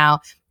 weeks from now.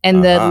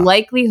 And the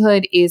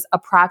likelihood is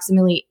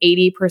approximately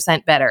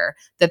 80% better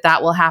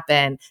that will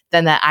happen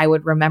than that I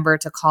would remember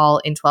to call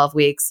in 12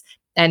 weeks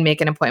and make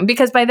an appointment,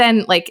 because by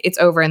then, like, it's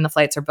over and the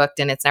flights are booked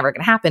and it's never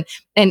going to happen.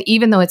 And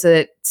even though it's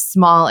a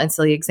small and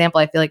silly example,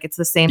 I feel like it's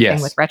the same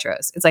thing with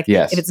retros. It's like,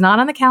 if it's not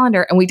on the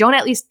calendar and we don't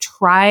at least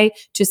try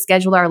to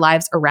schedule our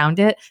lives around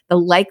it, the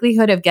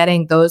likelihood of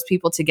getting those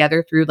people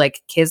together through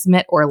like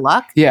kismet or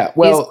luck is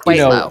quite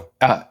low.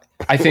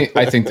 I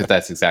think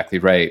that's exactly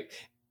right.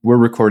 We're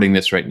recording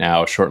this right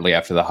now, shortly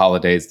after the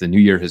holidays. The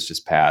new year has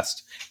just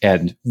passed.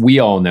 And we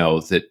all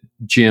know that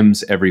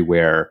gyms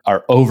everywhere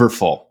are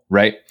overfull,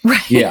 right?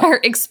 Right. Yeah. Are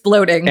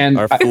exploding. And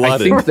I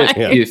think that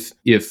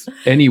if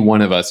any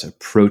one of us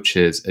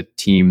approaches a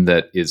team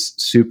that is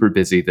super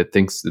busy, that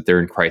thinks that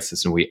they're in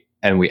crisis,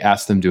 and we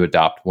ask them to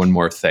adopt one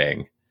more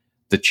thing,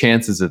 the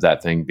chances of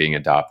that thing being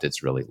adopted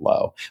is really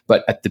low.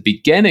 But at the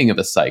beginning of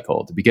a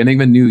cycle, the beginning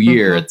of a new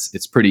year,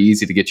 it's pretty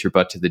easy to get your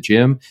butt to the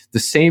gym. The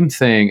same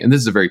thing, and this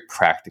is a very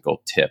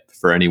practical tip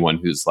for anyone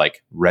who's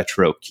like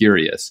retro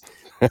curious.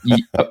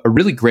 A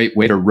really great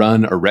way to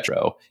run a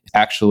retro is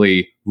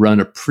actually run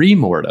a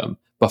pre-mortem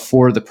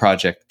before the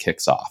project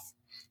kicks off.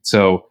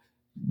 So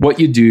what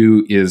you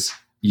do is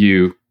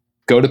you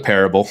go to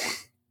Parable,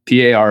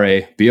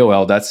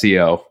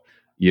 parabol.co,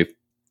 you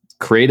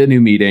create a new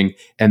meeting,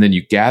 and then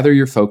you gather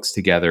your folks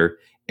together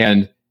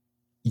and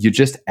you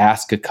just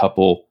ask a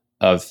couple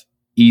of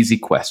easy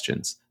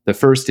questions. The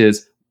first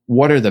is,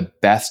 what are the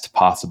best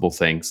possible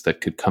things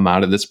that could come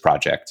out of this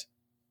project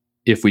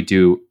if we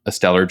do a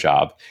stellar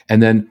job?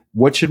 And then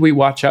what should we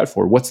watch out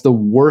for? What's the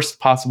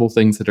worst possible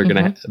things that are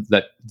going to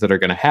that are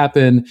going to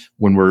happen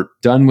when we're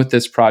done with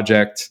this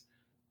project?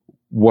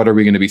 What are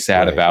we going to be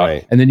sad about?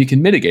 Right. And then you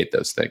can mitigate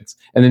those things.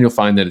 And then you'll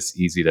find that it's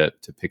easy to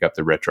pick up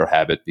the retro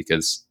habit,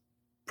 because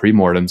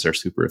pre-mortems are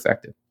super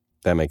effective.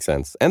 That makes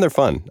sense. And they're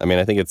fun. I mean,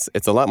 I think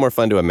it's a lot more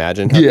fun to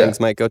imagine how things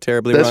might go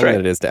terribly wrong than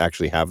it is to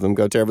actually have them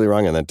go terribly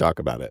wrong and then talk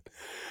about it.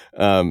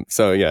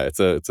 So yeah, it's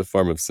a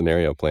form of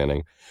scenario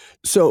planning.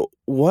 So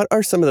what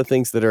are some of the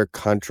things that are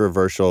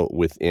controversial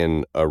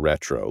within a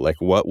retro? Like,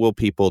 what will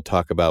people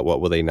talk about?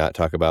 What will they not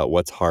talk about?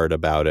 What's hard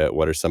about it?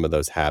 What are some of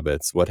those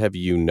habits? What have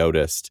you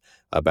noticed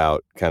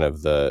about kind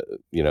of the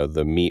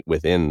meat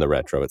within the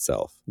retro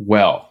itself?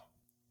 Well,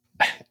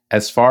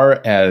 as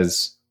far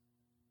as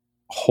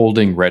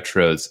holding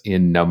retros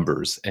in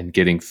numbers and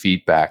getting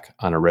feedback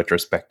on a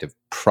retrospective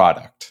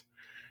product,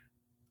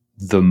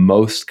 the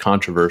most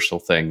controversial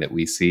thing that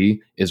we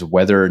see is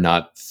whether or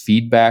not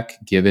feedback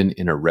given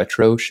in a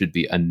retro should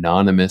be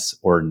anonymous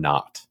or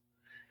not.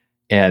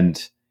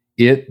 And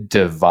it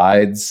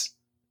divides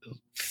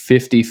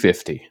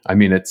 50-50. I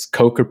mean, it's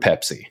Coke or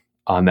Pepsi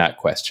on that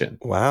question.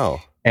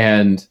 Wow.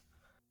 And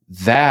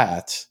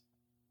that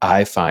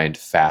I find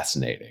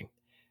fascinating.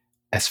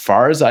 As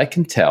far as I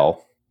can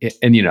tell,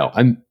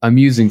 and I'm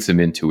using some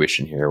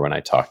intuition here when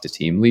I talk to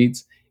team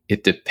leads,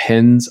 it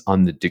depends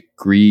on the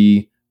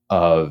degree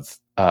of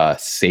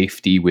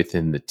safety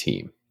within the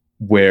team,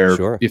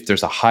 where if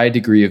there's a high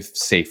degree of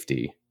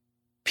safety,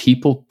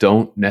 people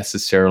don't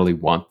necessarily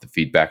want the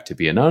feedback to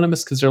be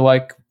anonymous because they're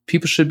like,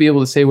 people should be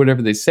able to say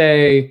whatever they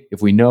say.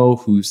 If we know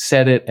who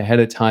said it ahead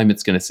of time,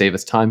 it's going to save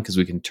us time because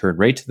we can turn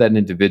right to that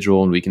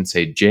individual and we can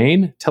say,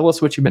 Jane, tell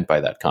us what you meant by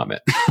that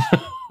comment.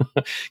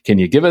 Can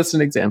you give us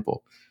an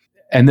example?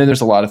 And then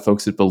there's a lot of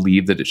folks that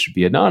believe that it should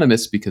be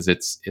anonymous because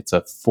it's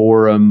a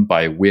forum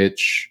by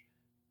which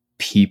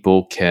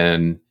people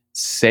can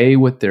say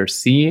what they're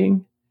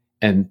seeing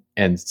and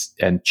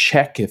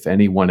check if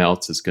anyone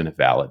else is going to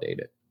validate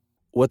it.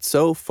 What's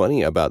so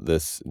funny about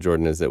this,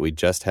 Jordan, is that we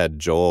just had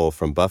Joel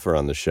from Buffer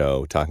on the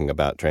show talking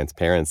about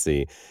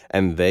transparency,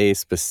 and they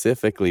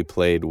specifically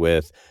played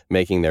with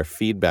making their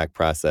feedback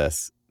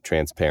process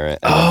transparent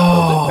and then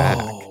pulled it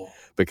back.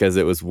 Because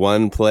it was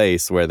one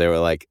place where they were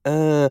like,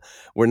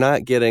 we're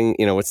not getting,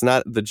 it's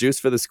not, the juice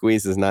for the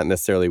squeeze is not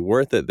necessarily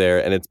worth it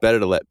there. And it's better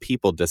to let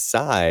people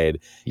decide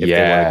if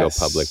they want to go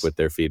public with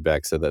their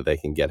feedback so that they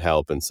can get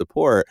help and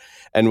support.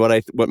 And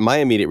what my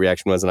immediate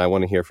reaction was, and I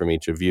want to hear from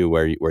each of you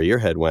where your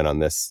head went on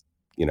this,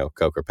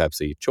 Coke or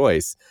Pepsi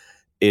choice,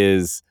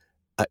 is,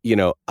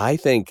 I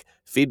think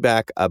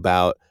feedback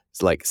about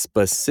like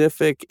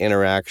specific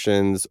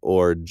interactions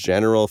or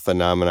general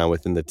phenomena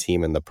within the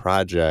team and the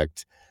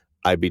project,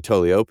 I'd be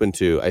totally open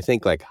to. I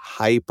think like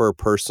hyper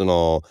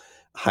personal,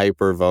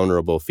 hyper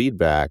vulnerable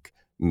feedback,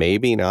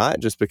 maybe not,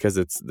 just because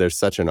there's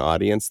such an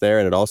audience there,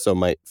 and it also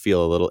might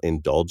feel a little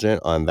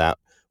indulgent on that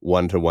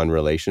one-to-one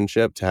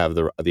relationship to have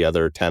the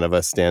other 10 of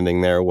us standing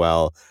there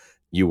while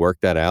you work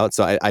that out.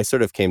 So I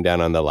sort of came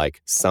down on the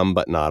like some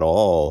but not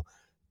all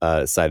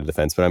side of the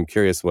fence. But I'm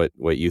curious what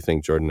you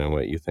think, Jordan, and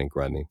what you think,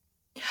 Rodney.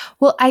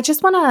 Well, I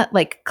just want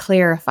to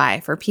clarify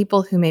for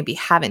people who maybe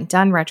haven't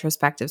done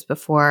retrospectives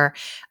before,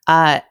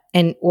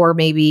 or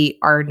maybe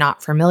are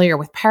not familiar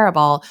with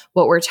Parabol.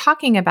 What we're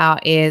talking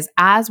about is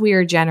as we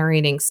are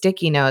generating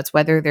sticky notes,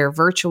 whether they're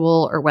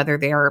virtual or whether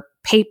they are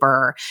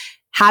paper,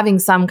 having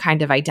some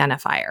kind of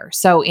identifier.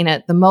 So in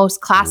the most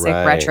classic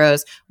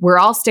retros, we're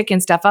all sticking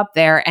stuff up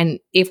there. And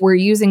if we're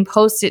using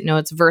Post-it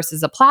notes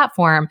versus a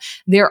platform,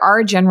 there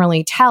are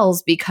generally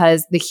tells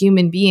because the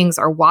human beings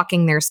are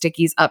walking their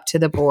stickies up to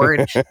the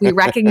board. We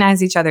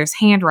recognize each other's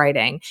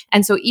handwriting.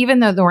 And so even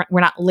though we're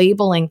not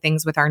labeling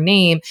things with our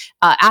name,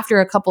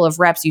 after a couple of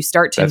reps, you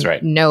start to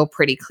know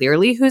pretty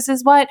clearly whose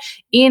is what.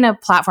 In a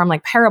platform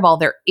like Parabol,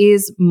 there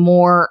is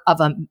more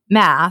of a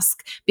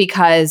mask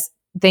because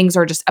things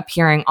are just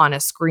appearing on a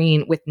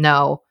screen with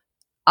no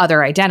other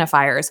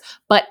identifiers.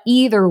 But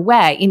either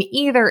way, in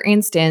either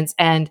instance,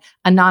 and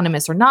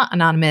anonymous or not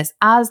anonymous,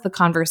 as the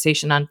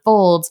conversation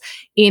unfolds,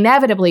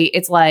 inevitably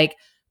it's like,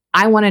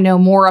 I want to know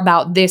more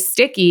about this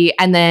sticky,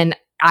 and then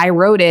I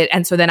wrote it,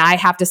 and so then I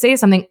have to say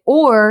something,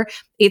 or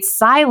it's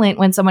silent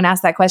when someone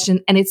asks that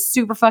question and it's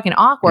super fucking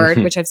awkward,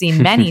 which I've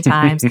seen many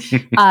times.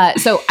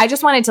 So I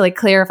just wanted to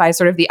clarify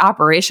sort of the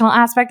operational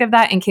aspect of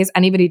that in case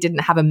anybody didn't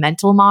have a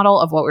mental model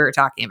of what we were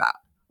talking about.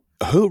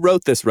 Who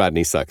wrote this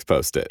Rodney Sucks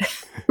Post-it?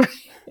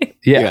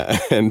 Yeah,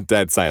 and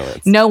dead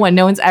silence. No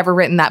one's ever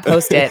written that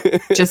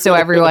Post-it, just so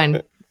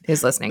everyone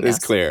who's listening is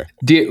clear.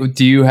 Do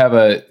you have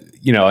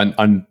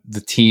on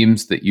the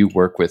teams that you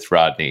work with,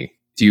 Rodney,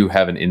 do you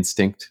have an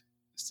instinct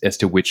as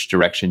to which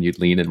direction you'd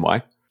lean and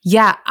why?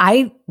 Yeah,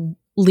 I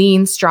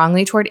lean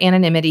strongly toward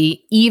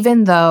anonymity,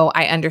 even though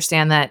I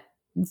understand that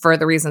for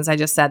the reasons I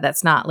just said,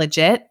 that's not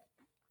legit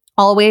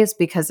always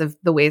because of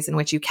the ways in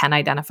which you can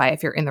identify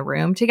if you're in the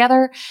room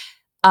together.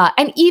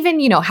 And even,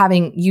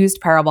 having used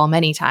Parabol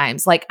many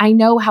times, I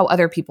know how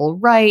other people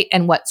write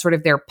and what sort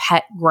of their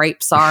pet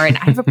gripes are. And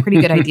I have a pretty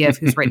good idea of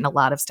who's written a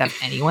lot of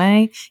stuff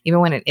anyway, even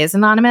when it is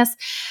anonymous.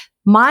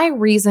 My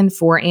reason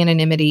for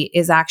anonymity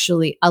is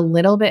actually a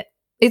little bit,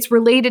 it's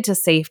related to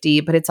safety,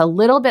 but it's a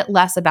little bit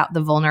less about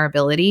the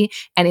vulnerability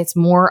and it's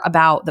more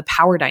about the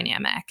power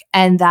dynamic.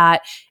 And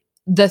that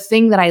the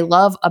thing that I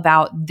love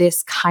about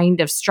this kind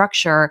of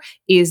structure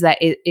is that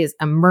it is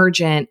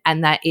emergent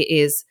and that it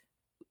is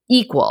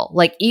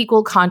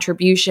equal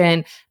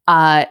contribution.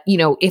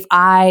 If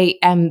I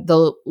am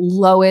the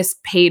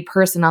lowest paid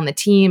person on the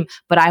team,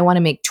 but I want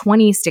to make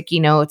 20 sticky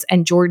notes,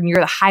 and Jordan,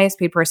 you're the highest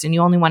paid person,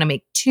 you only want to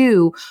make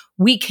 2,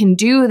 we can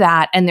do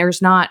that. And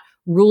there's not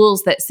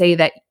rules that say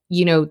that,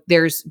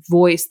 there's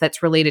voice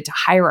that's related to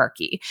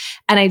hierarchy.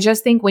 And I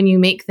just think when you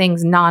make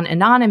things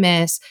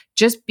non-anonymous,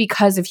 just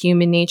because of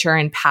human nature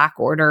and pack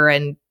order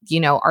and,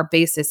 our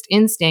basest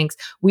instincts,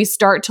 we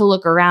start to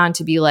look around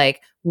to be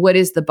like, what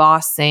is the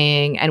boss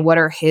saying? And what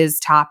are his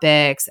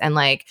topics? And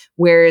like,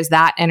 where is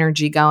that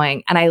energy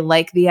going? And I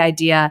like the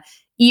idea,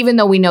 even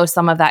though we know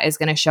some of that is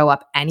going to show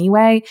up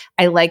anyway,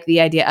 I like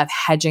the idea of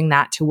hedging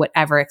that to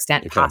whatever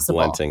extent possible.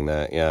 Kind of blunting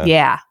that, yeah.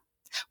 Yeah.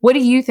 What do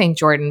you think,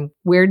 Jordan?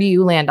 Where do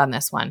you land on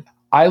this one?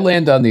 I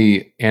land on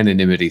the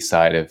anonymity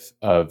side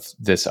of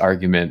this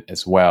argument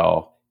as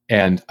well.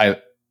 And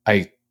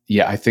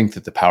I think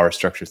that the power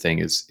structure thing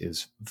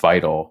is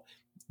vital.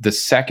 The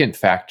second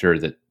factor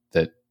that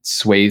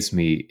sways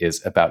me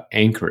is about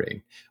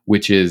anchoring,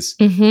 which is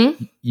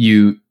when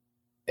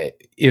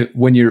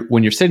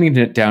you're sitting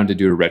down to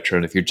do a retro,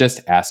 and if you're just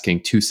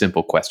asking 2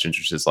 simple questions,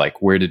 which is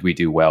like, where did we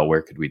do well?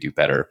 Where could we do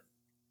better?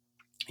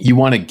 You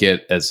want to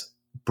get as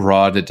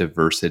broad a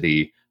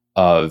diversity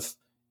of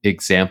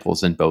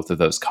examples in both of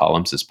those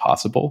columns as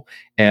possible.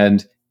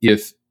 And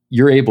if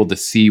you're able to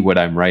see what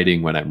I'm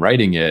writing when I'm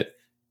writing it,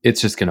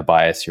 it's just going to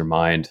bias your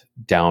mind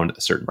down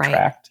a certain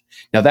track.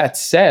 Now, that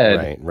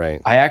said,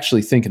 I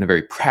actually think in a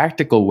very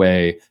practical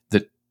way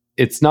that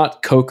it's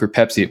not Coke or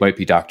Pepsi, it might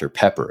be Dr.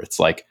 Pepper. It's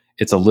like,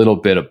 it's a little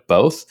bit of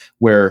both,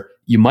 where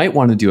you might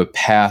want to do a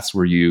pass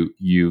where you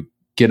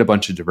get a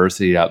bunch of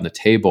diversity out on the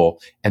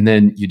table, and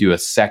then you do a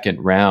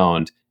second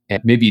round,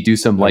 and maybe you do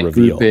some like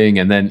grouping,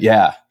 and then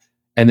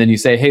you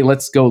say, hey,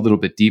 let's go a little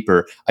bit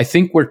deeper. I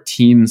think where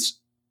teams,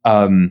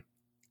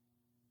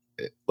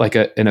 like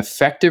an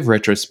effective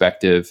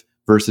retrospective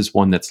versus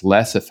one that's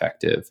less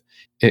effective,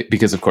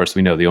 because of course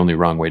we know the only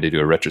wrong way to do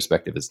a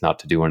retrospective is not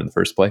to do one in the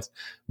first place.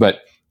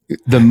 But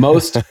the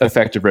most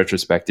effective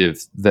retrospective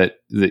that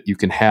you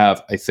can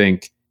have, I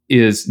think,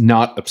 is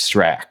not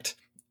abstract.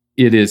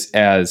 It is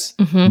as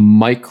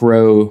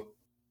micro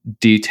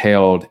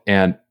detailed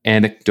and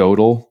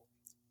anecdotal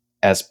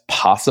as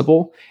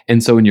possible.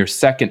 And so in your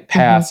second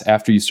pass,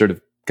 after you sort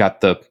of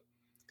got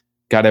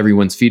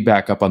everyone's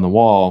feedback up on the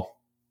wall,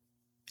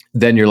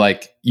 then you're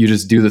like, you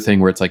just do the thing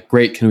where it's like,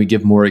 great, can we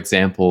give more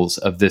examples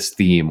of this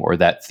theme or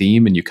that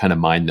theme? And you kind of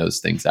mine those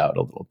things out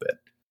a little bit.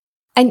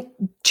 And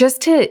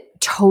just to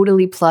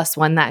totally plus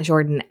one that,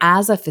 Jordan,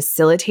 as a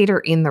facilitator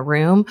in the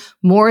room,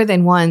 more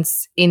than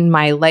once in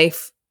my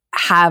life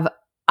have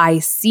I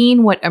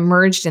seen what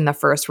emerged in the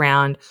first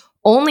round,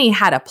 only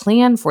had a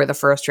plan for the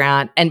first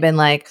round, and been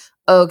like,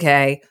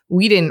 okay,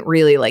 we didn't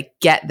really like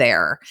get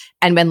there,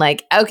 and been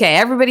like, okay,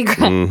 everybody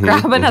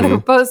grab another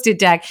Post-it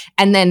deck,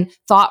 and then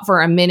thought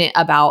for a minute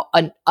about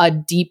a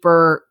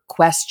deeper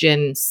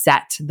question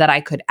set that I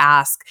could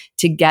ask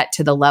to get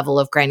to the level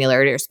of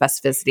granularity or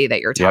specificity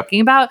that you're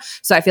talking about.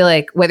 So I feel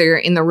like whether you're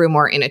in the room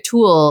or in a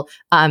tool,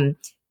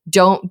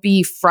 don't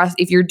be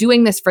frustrated if you're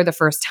doing this for the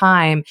first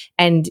time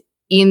and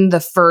in the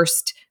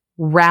first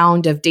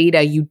round of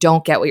data you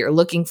don't get what you're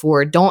looking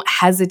for. Don't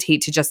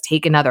hesitate to just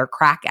take another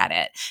crack at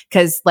it,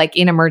 because like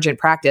in emergent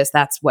practice,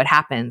 that's what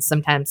happens.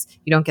 Sometimes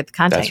you don't get the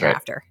content you're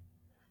after.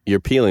 You're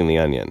peeling the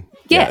onion.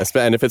 Yeah.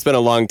 And if it's been a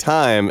long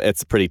time,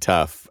 it's a pretty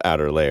tough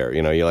outer layer.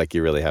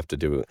 You really have to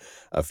do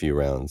a few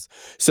rounds.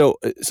 So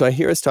I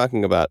hear us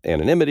talking about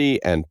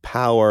anonymity and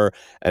power,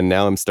 and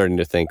now I'm starting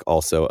to think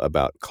also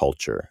about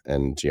culture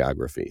and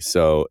geography.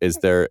 So is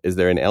there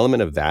an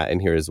element of that in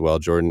here as well,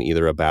 Jordan,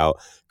 either about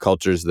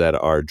cultures that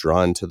are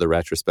drawn to the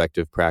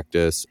retrospective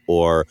practice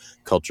or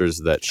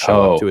cultures that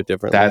show up to it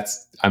differently?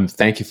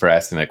 Thank you for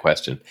asking that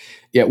question.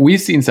 Yeah,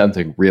 we've seen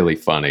something really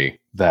funny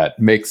that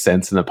makes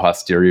sense in the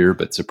posterior,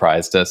 but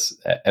surprised us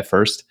at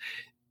first.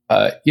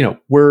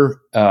 We're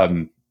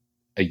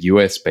a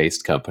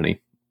US-based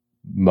company.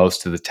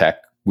 Most of the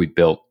tech we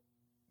built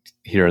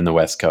here in the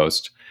West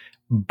Coast,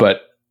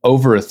 but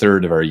over a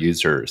third of our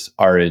users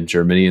are in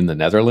Germany and the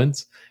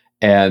Netherlands.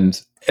 And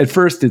at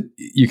first,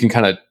 you can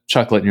kind of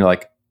chuckle and you're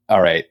like,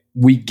 all right,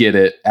 we get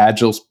it.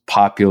 Agile's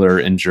popular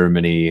in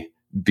Germany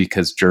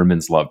because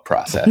Germans love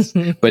process.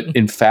 But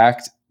in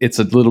fact, it's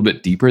a little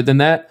bit deeper than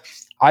that.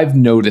 I've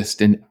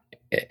noticed an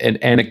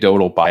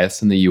anecdotal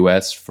bias in the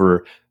US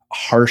for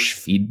harsh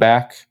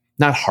feedback.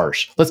 Not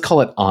harsh, let's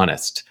call it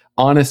honest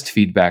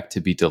feedback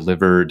to be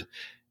delivered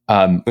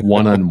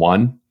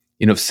one-on-one.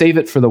 Save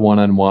it for the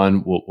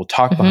one-on-one. We'll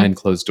talk behind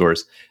closed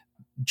doors.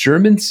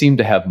 Germans seem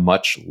to have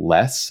much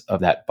less of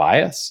that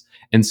bias.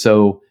 And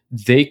so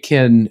they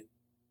can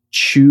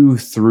chew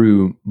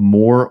through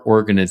more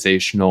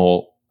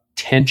organizational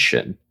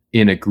tension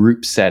in a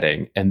group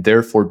setting and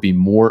therefore be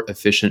more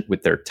efficient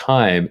with their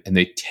time. And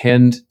they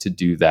tend to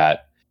do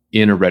that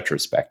in a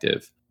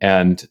retrospective.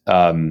 And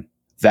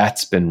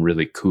that's been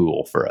really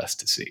cool for us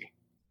to see.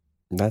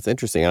 That's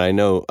interesting. And I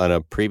know on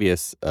a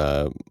previous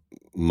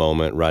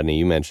moment, Rodney,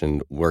 you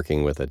mentioned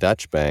working with a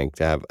Dutch bank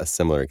to have a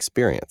similar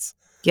experience.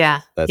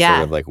 Yeah. That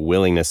sort of like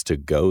willingness to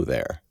go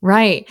there.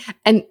 Right.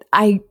 And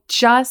I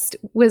just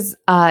was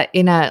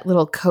in a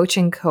little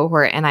coaching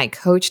cohort, and I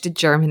coached a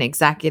German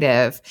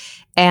executive,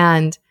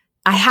 and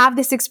I have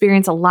this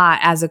experience a lot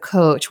as a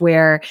coach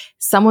where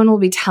someone will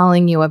be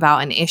telling you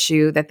about an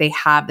issue that they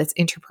have that's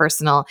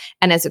interpersonal.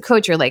 And as a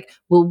coach, you're like,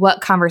 well, what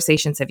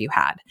conversations have you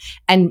had?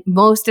 And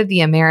most of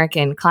the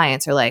American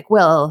clients are like,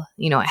 well,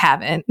 I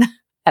haven't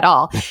at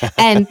all.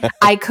 And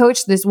I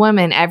coached this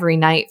woman every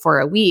night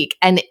for a week.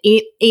 And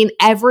in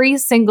every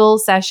single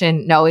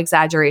session, no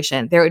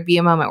exaggeration, there would be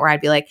a moment where I'd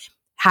be like,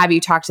 have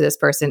you talked to this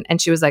person?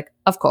 And she was like,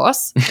 of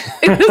course.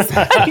 It was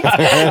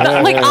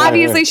like,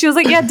 obviously she was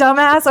like, yeah,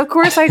 dumbass. Of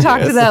course I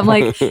talk to them.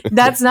 Like,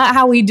 that's not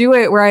how we do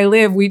it where I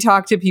live. We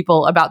talk to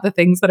people about the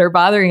things that are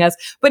bothering us.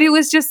 But it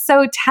was just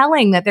so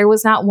telling that there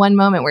was not one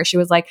moment where she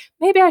was like,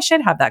 maybe I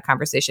should have that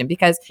conversation,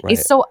 because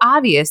it's so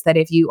obvious that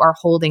if you are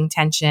holding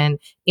tension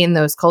in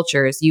those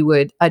cultures, you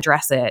would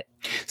address it.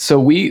 So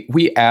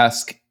we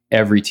ask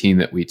every team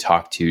that we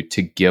talk to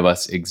give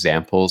us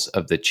examples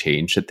of the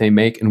change that they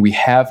make. And we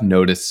have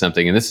noticed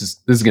something, and this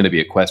is going to be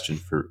a question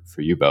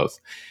for you both.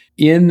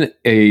 In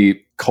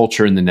a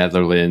culture in the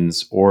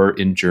Netherlands or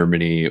in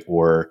Germany,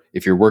 or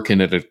if you're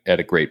working at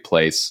a great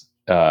place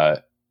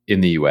in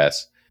the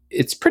US,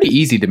 it's pretty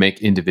easy to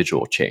make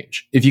individual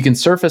change. If you can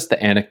surface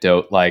the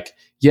anecdote like,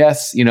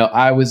 yes,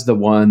 I was the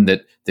one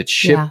that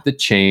shipped the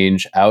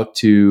change out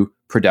to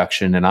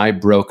production, and I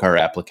broke our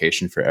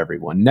application for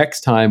everyone. Next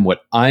time,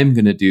 what I'm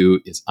going to do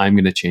is I'm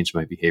going to change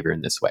my behavior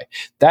in this way.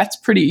 That's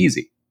pretty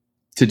easy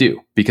to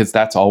do, because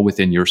that's all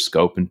within your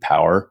scope and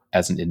power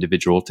as an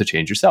individual to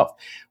change yourself.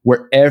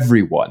 Where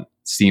everyone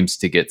seems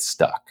to get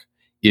stuck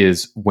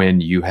is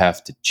when you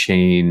have to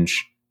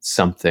change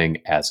something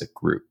as a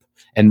group.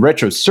 And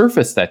Retro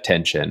surfaced that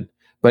tension,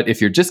 but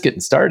if you're just getting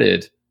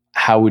started,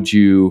 how would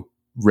you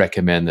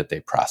recommend that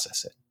they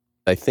process it?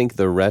 I think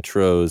the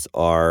retros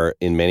are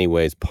in many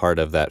ways part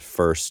of that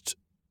first,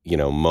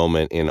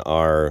 moment in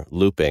our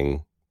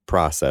looping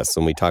process.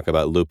 When we talk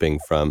about looping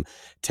from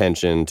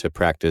tension to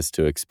practice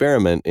to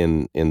experiment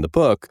in the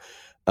book,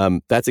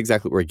 that's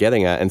exactly what we're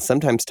getting at. And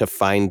sometimes to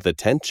find the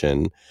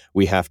tension,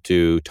 we have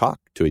to talk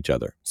to each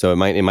other. So it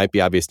might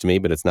be obvious to me,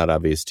 but it's not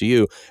obvious to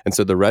you. And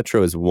so the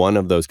retro is one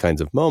of those kinds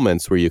of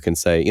moments where you can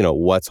say,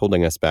 what's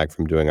holding us back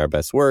from doing our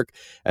best work?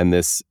 And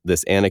this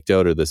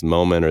anecdote or this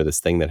moment or this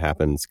thing that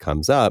happens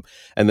comes up.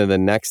 And then the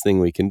next thing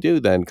we can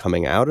do then,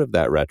 coming out of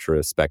that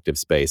retrospective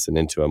space and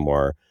into a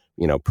more,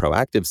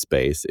 proactive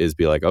space, is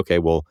be like, okay,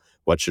 well,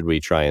 what should we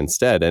try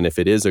instead? And if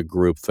it is a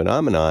group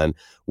phenomenon,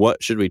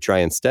 what should we try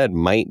instead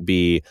might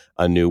be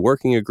a new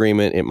working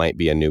agreement. It might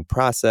be a new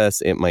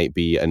process. It might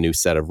be a new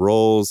set of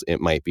roles.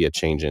 It might be a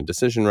change in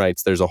decision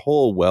rights. There's a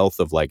whole wealth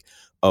of like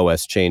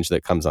OS change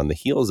that comes on the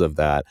heels of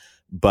that.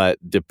 But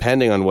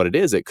depending on what it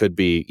is, it could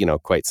be,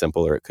 quite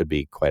simple, or it could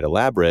be quite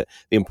elaborate.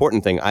 The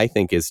important thing, I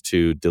think, is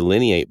to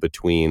delineate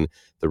between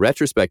the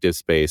retrospective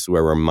space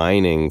where we're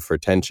mining for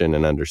tension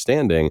and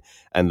understanding,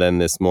 and then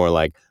this more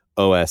like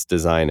OS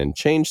design and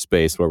change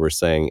space where we're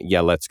saying,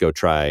 yeah, let's go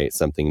try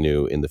something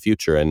new in the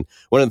future. And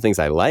one of the things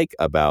I like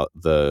about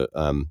the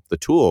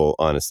tool,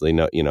 honestly,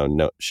 no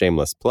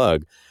shameless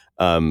plug,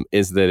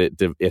 is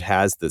that it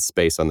has the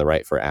space on the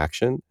right for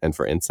action and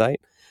for insight.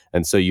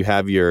 And so you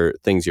have your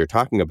things you're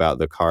talking about,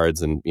 the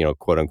cards and,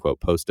 quote unquote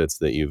Post-its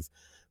that you've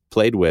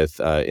played with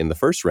in the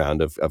first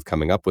round of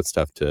coming up with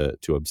stuff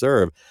to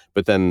observe.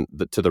 But then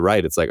to the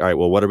right, it's like, all right,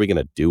 well, what are we going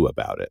to do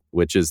about it?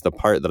 Which is the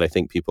part that I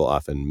think people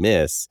often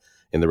miss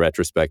in the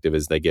retrospective,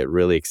 is they get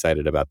really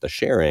excited about the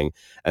sharing,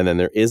 and then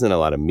there isn't a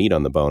lot of meat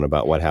on the bone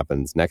about what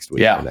happens next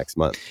week or next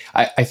month.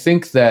 I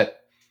think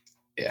that,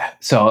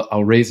 so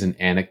I'll raise an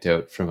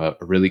anecdote from a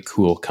really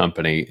cool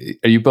company.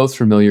 Are you both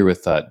familiar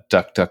with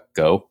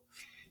DuckDuckGo?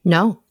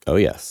 No. Oh,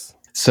 yes.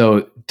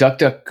 So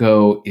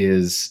DuckDuckGo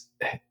is,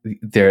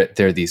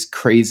 they're these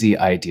crazy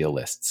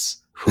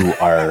idealists who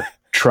are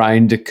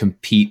trying to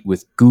compete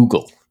with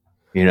Google.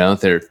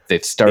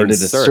 They've started a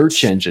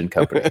search engine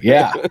company.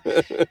 Yeah.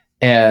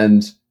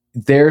 And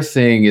their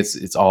thing is,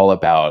 it's all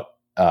about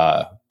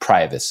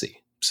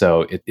privacy.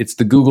 So it's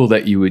the Google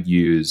that you would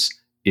use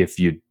if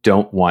you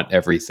don't want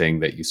everything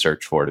that you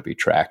search for to be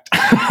tracked.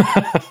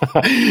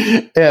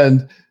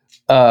 And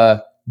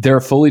they're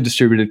a fully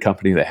distributed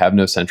company. They have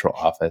no central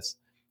office.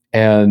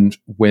 And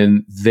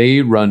when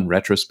they run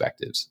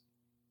retrospectives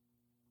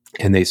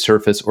and they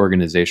surface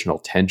organizational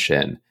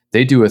tension,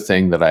 they do a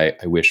thing that I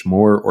wish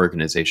more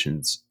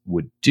organizations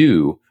would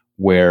do,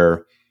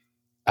 where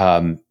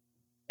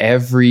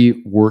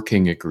every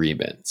working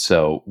agreement,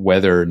 so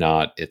whether or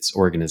not it's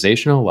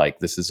organizational, like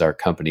this is our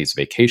company's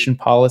vacation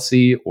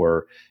policy,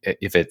 or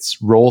if it's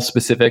role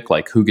specific,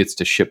 like who gets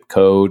to ship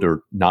code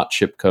or not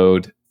ship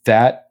code,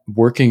 that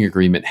working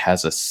agreement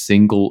has a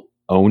single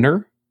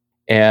owner,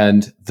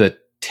 and the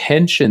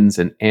tensions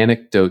and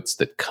anecdotes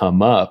that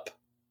come up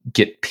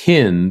get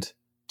pinned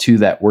to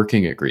that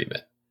working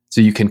agreement.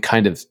 So you can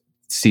kind of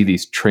see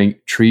these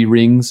tree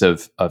rings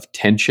of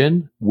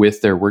tension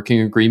with their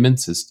working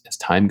agreements as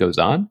time goes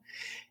on.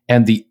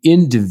 And the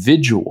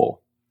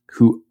individual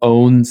who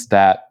owns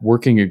that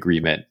working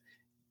agreement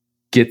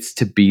gets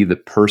to be the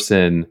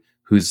person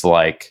who's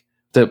like,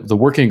 the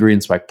working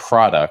agreement's my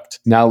product.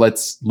 Now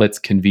let's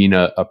convene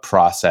a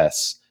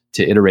process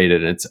to iterate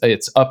it. And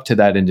it's up to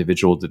that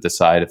individual to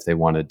decide if they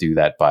want to do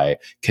that by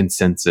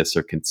consensus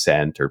or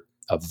consent or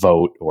a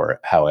vote or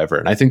however.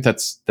 And I think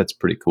that's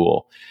pretty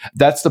cool.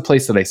 That's the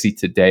place that I see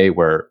today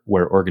where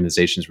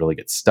organizations really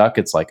get stuck.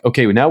 It's like,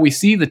 okay, well, now we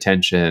see the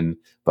tension,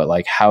 but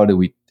like, how do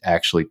we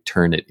actually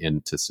turn it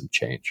into some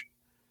change?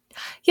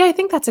 Yeah, I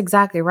think that's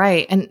exactly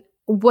right. And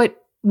what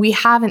we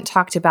haven't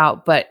talked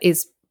about, but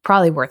is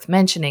probably worth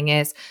mentioning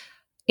is,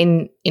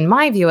 in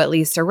my view, at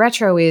least, a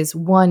retro is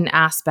one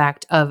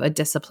aspect of a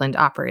disciplined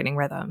operating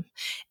rhythm.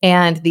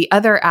 And the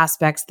other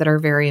aspects that are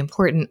very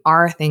important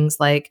are things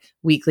like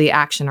weekly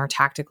action or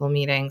tactical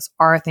meetings,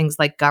 are things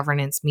like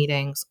governance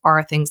meetings,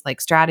 are things like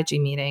strategy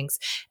meetings.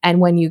 And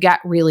when you get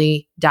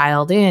really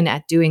dialed in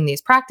at doing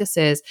these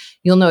practices,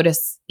 you'll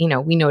notice,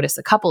 we notice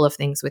a couple of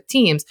things with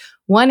teams.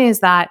 One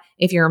is that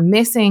if you're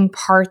missing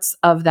parts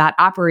of that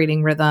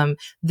operating rhythm,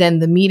 then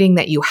the meeting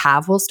that you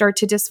have will start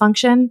to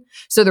dysfunction.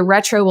 So the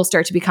retro will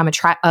start to become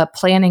a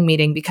planning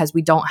meeting because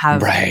we don't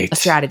have a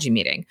strategy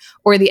meeting,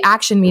 or the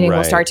action meeting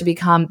will start to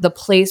become the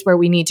place where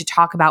we need to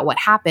talk about what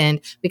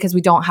happened because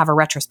we don't have a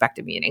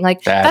retrospective meeting.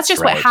 Like that's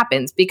just what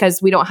happens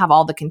because we don't have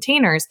all the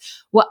containers.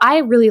 What I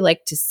really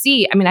like to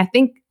see, I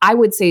think I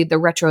would say the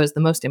retro is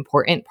the most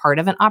important part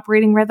of an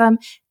operating rhythm.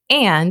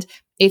 And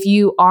if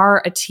you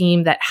are a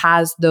team that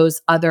has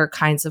those other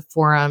kinds of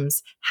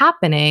forums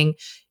happening,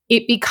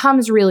 it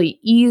becomes really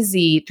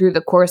easy through the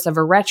course of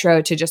a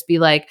retro to just be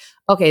like,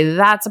 okay,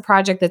 that's a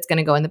project that's going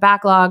to go in the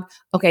backlog.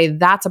 Okay,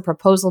 that's a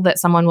proposal that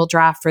someone will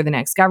draft for the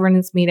next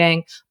governance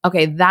meeting.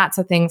 Okay, that's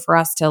a thing for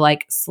us to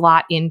like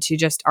slot into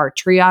just our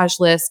triage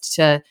list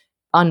to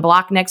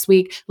unblock next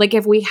week. Like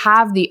if we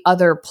have the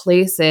other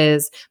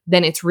places,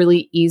 then it's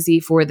really easy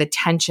for the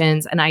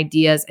tensions and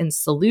ideas and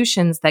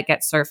solutions that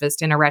get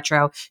surfaced in a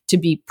retro to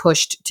be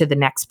pushed to the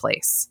next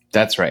place.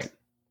 That's right.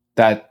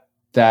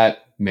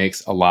 That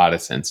makes a lot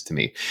of sense to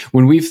me.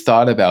 When we've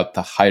thought about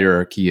the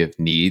hierarchy of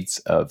needs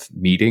of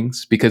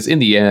meetings, because in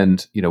the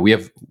end, we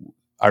have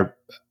our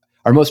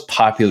most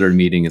popular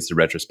meeting is the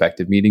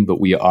retrospective meeting, but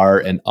we are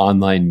an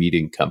online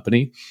meeting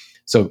company.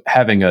 So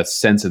having a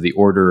sense of the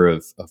order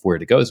of where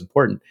to go is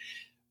important.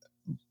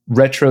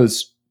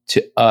 Retros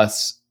to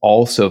us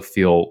also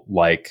feel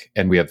like,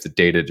 and we have the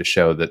data to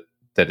show that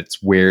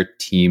it's where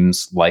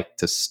teams like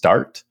to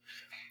start.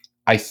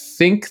 I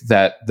think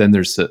that then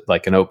there's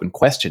an open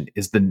question.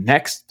 Is the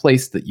next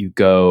place that you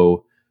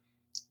go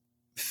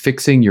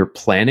fixing your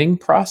planning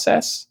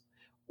process?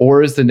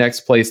 Or is the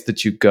next place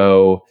that you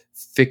go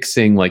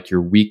fixing like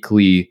your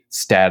weekly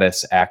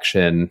status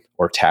action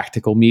or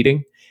tactical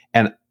meeting?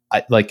 And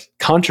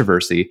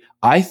controversy,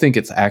 I think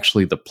it's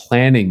actually the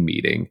planning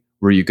meeting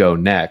where you go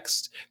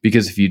next,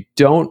 because if you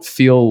don't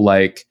feel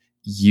like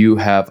you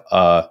have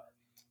a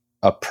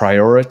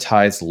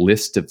prioritized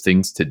list of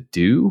things to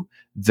do,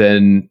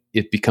 then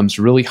it becomes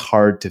really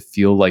hard to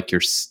feel like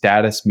your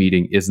status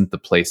meeting isn't the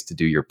place to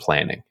do your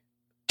planning.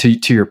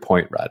 To your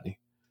point, Rodney.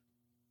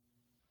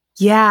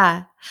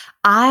 Yeah,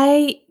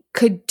 I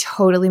could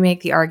totally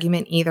make the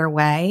argument either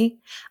way.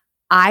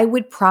 I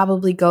would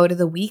probably go to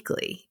the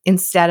weekly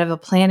instead of a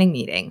planning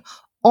meeting.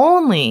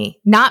 Only,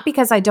 not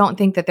because I don't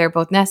think that they're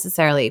both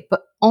necessarily,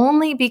 but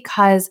only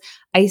because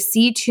I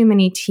see too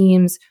many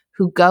teams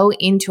who go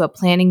into a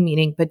planning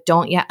meeting but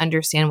don't yet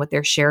understand what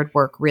their shared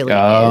work really is.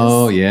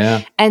 Oh,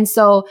 yeah. And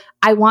so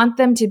I want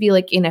them to be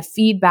like in a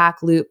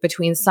feedback loop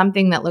between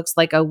something that looks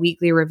like a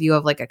weekly review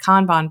of like a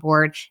Kanban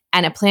board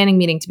and a planning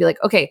meeting to be like,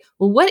 okay,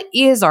 well, what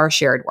is our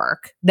shared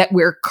work that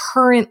we're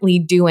currently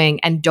doing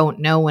and don't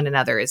know one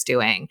another is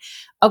doing?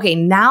 Okay,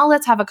 now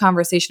let's have a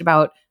conversation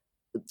about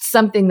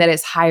something that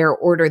is higher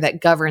order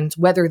that governs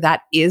whether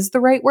that is the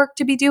right work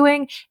to be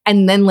doing.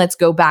 And then let's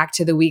go back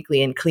to the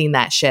weekly and clean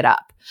that shit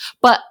up.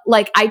 But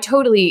like, I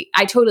totally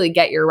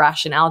get your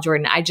rationale,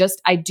 Jordan.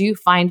 I do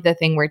find the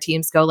thing where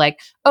teams go like,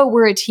 oh,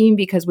 we're a team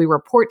because we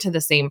report to the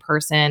same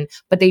person,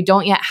 but they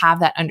don't yet have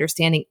that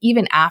understanding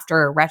even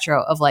after a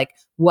retro of like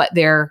what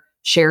their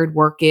shared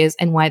work is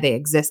and why they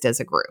exist as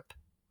a group.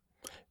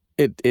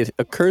 It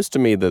occurs to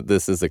me that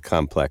this is a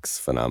complex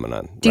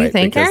phenomenon. Do you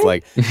think, because,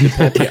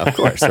 Aaron? Yeah, of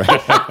course,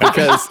 right?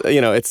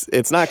 Because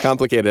it's not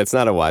complicated. It's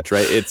not a watch,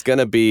 right? It's going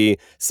to be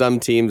some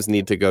teams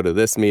need to go to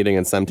this meeting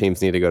and some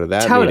teams need to go to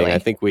that meeting. I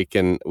think we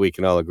can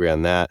all agree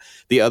on that.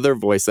 The other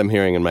voice I'm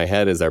hearing in my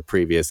head is our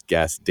previous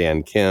guest,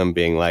 Dan Kim,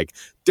 being like,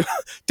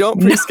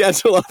 don't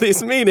pre-schedule all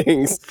these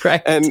meetings.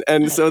 Right.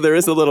 And so there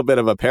is a little bit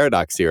of a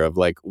paradox here of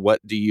like,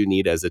 what do you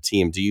need as a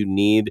team? Do you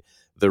need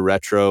the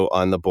retro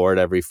on the board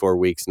every 4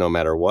 weeks, no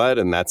matter what?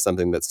 And that's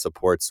something that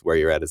supports where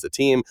you're at as a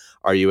team.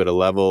 Are you at a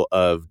level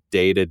of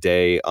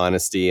day-to-day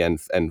honesty and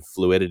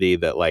fluidity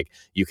that like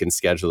you can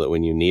schedule it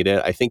when you need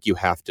it? I think you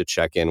have to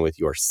check in with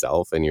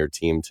yourself and your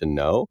team to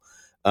know.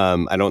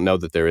 I don't know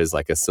that there is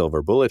like a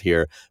silver bullet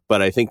here,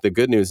 but I think the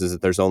good news is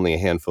that there's only a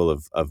handful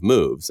of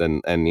moves.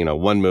 And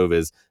one move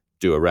is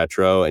do a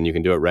retro, and you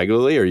can do it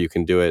regularly or you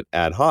can do it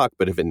ad hoc.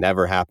 But if it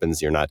never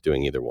happens, you're not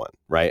doing either one,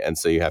 right? And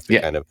so you have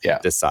to kind of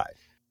decide.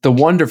 The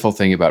wonderful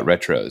thing about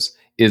retros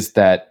is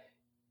that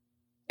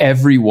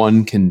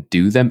everyone can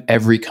do them.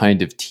 Every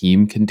kind of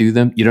team can do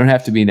them. You don't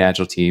have to be an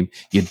agile team.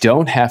 You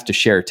don't have to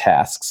share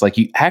tasks. Like,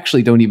 you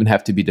actually don't even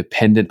have to be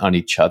dependent on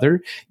each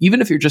other. Even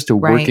if you're just a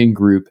working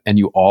group and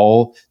you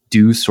all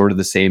do sort of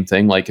the same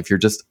thing, like if you're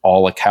just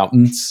all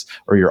accountants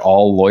or you're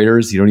all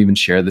lawyers, you don't even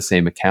share the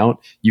same account,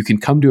 you can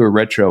come to a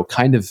retro,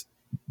 kind of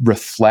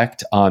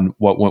reflect on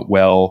what went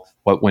well,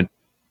 what went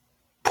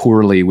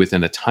poorly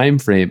within a time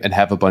frame, and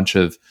have a bunch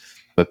of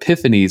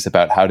epiphanies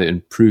about how to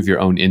improve your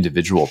own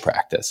individual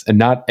practice. And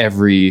not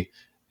every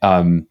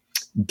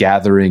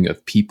gathering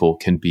of people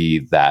can be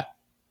that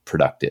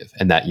productive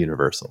and that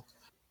universal.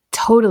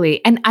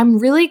 Totally. And I'm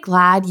really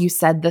glad you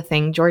said the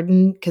thing,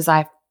 Jordan, because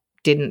I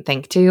didn't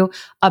think to,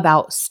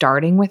 about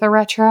starting with a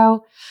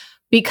retro.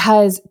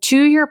 Because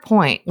to your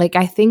point, like,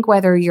 I think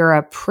whether you're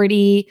a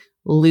pretty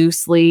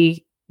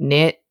loosely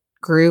knit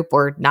group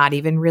or not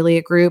even really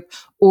a group,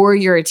 or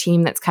you're a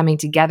team that's coming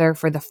together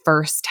for the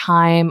first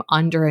time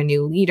under a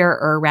new leader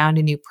or around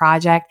a new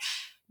project,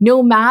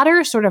 no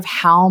matter sort of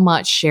how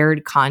much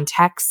shared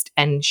context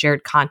and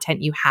shared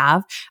content you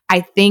have,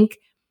 I think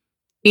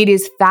it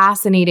is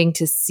fascinating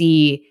to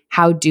see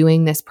how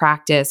doing this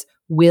practice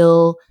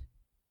will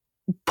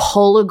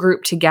pull a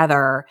group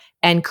together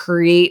and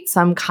create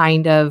some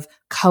kind of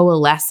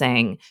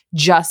coalescing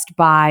just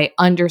by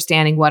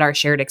understanding what our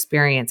shared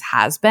experience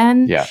has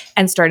been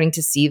and starting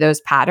to see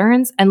those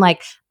patterns. And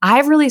like,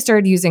 I've really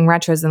started using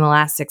retros in the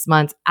last 6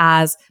 months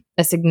as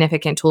a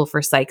significant tool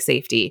for psych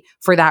safety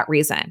for that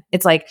reason.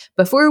 It's like,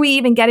 before we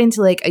even get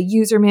into like a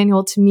user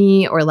manual to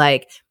me, or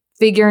like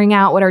figuring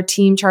out what our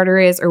team charter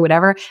is or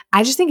whatever,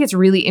 I just think it's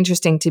really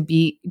interesting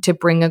to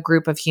bring a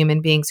group of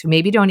human beings who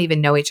maybe don't even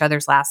know each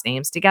other's last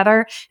names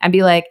together and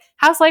be like,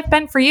 how's life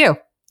been for you?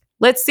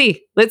 Let's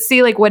see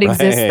like what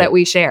exists that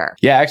we share.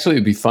 Yeah, actually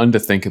it'd be fun to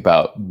think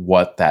about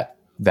what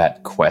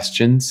that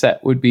question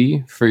set would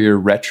be for your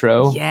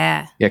retro.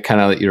 Yeah. Yeah,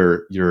 kind of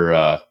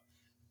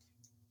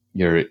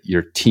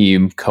your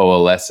team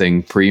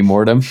coalescing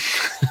pre-mortem.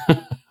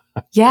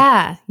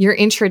 Yeah, your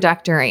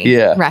introductory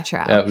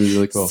retro. That would be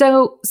really cool.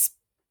 So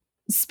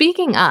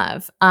speaking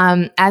of,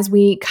 as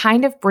we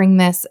kind of bring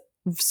this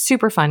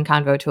super fun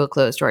convo to a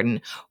close,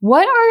 Jordan,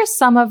 what are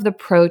some of the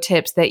pro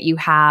tips that you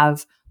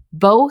have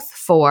both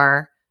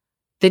for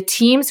the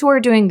teams who are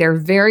doing their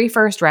very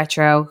first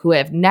retro, who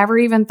have never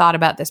even thought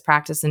about this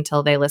practice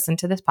until they listen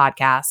to this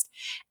podcast?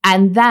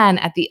 And then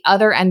at the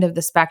other end of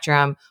the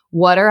spectrum,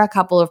 what are a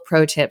couple of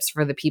pro tips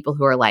for the people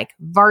who are like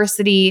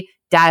varsity,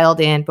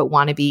 dialed in, but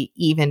want to be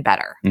even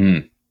better?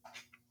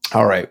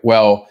 All right.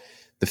 Well,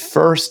 the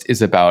first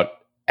is about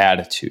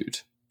attitude.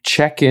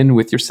 Check in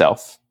with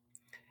yourself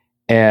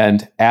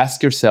and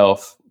ask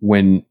yourself,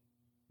 when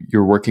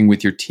you're working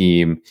with your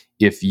team,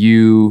 if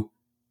you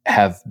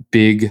have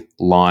big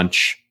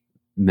launch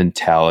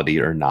mentality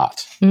or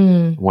not.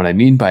 What I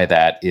mean by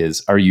that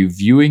is, are you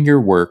viewing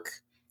your work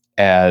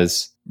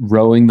as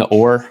rowing the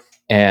oar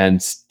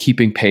and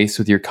keeping pace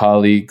with your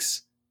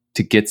colleagues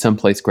to get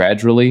someplace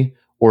gradually?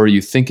 Or are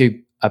you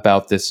thinking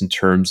about this in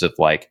terms of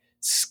like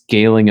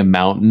scaling a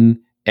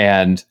mountain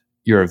and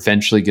you're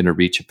eventually going to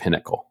reach a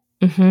pinnacle?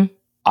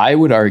 I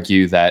would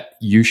argue that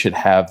you should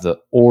have the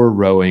oar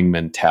rowing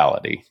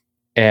mentality.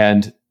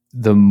 And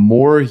the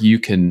more you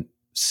can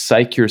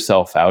psych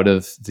yourself out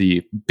of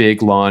the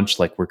big launch,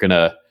 like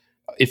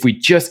if we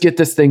just get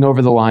this thing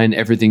over the line,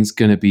 everything's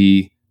going to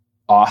be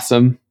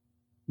awesome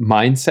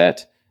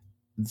mindset,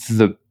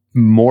 the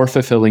more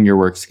fulfilling your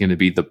work is going to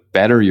be, the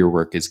better your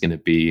work is going to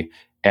be,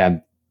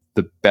 and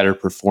the better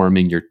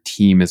performing your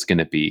team is going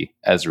to be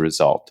as a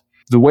result.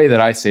 The way that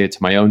I say it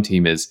to my own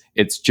team is,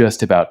 it's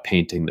just about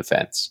painting the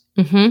fence.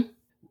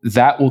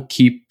 That will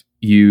keep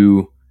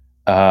you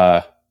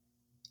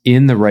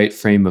in the right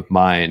frame of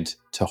mind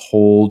to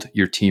hold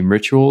your team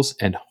rituals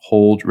and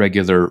hold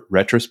regular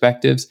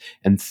retrospectives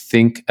and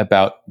think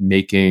about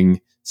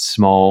making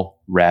small,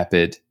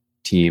 rapid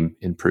team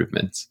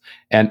improvements.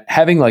 And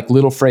having like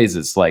little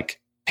phrases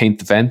like paint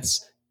the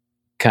fence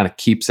kind of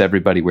keeps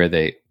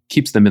everybody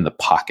keeps them in the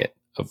pocket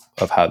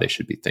of how they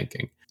should be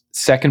thinking.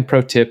 Second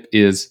pro tip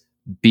is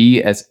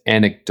be as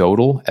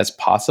anecdotal as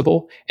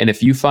possible. And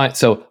if you find,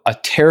 so a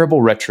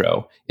terrible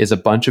retro is a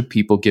bunch of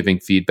people giving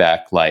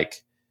feedback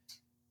like,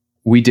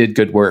 we did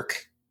good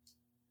work.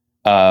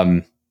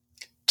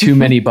 Too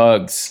many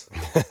bugs.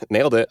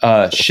 Nailed it.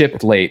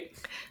 Shipped late.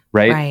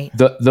 Right.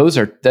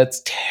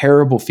 That's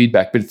terrible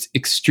feedback, but it's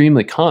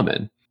extremely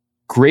common.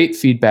 Great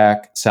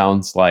feedback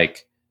sounds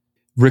like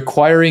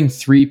requiring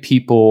 3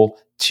 people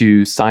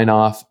to sign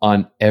off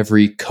on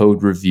every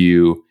code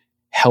review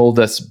held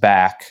us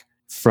back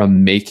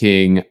from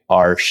making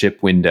our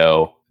ship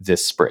window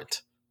this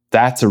sprint.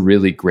 That's a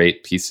really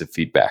great piece of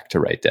feedback to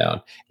write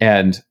down.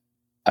 And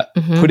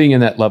putting in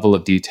that level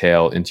of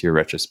detail into your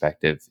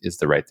retrospective is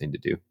the right thing to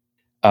do.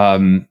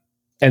 And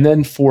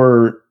then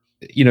for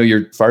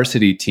your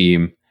varsity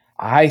team,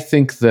 I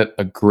think that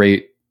a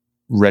great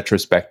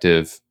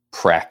retrospective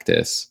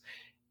practice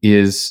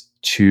is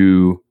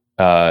to,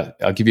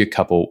 I'll give you a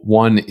couple.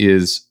 One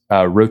is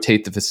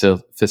rotate the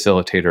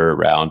facilitator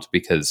around,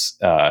 because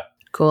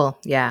cool.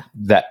 Yeah.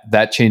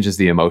 That changes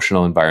the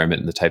emotional environment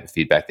and the type of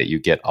feedback that you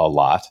get a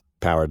lot.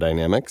 Power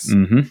dynamics.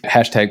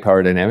 Hashtag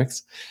power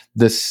dynamics.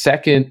 The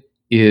second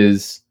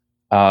is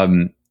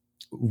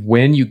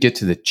when you get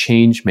to the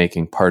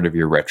change-making part of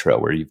your retro,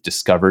 where you've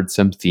discovered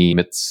some theme,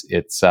 it's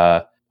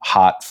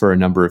hot for a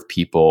number of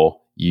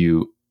people,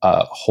 you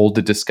hold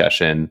a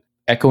discussion.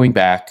 Echoing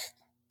back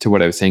to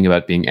what I was saying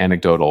about being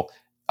anecdotal,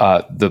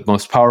 the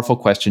most powerful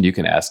question you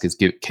can ask is,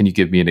 can you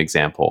give me an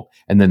example?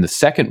 And then the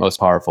second most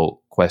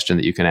powerful question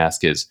that you can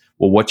ask is,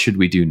 well, what should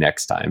we do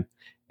next time?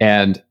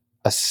 And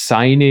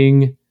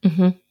assigning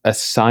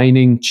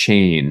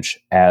change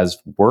as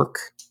work.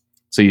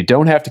 So you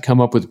don't have to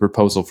come up with a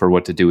proposal for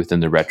what to do within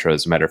the retro.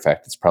 As a matter of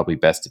fact, it's probably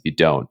best if you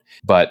don't.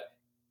 But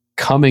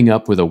coming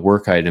up with a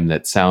work item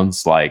that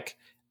sounds like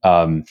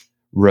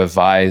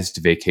revised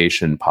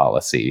vacation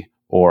policy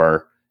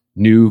or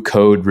new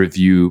code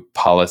review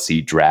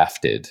policy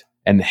drafted,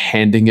 and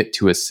handing it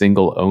to a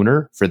single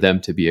owner for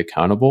them to be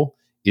accountable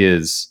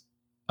is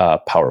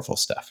powerful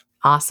stuff.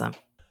 Awesome.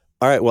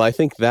 All right. Well, I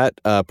think that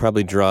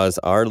probably draws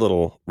our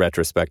little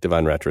retrospective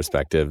on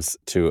retrospectives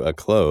to a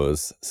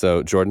close.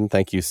 So, Jordan,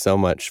 thank you so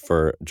much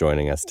for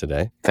joining us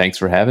today. Thanks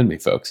for having me,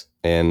 folks.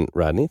 And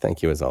Rodney,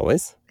 thank you as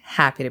always.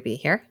 Happy to be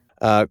here.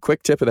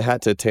 Quick tip of the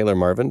hat to Taylor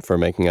Marvin for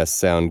making us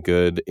sound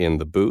good in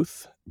the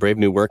booth. Brave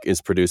New Work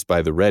is produced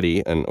by The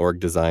Ready, an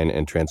org design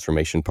and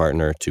transformation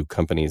partner to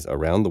companies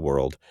around the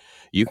world.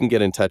 You can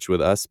get in touch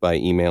with us by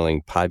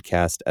emailing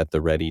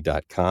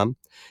podcast@theready.com.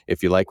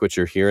 If you like what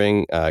you're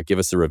hearing, give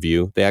us a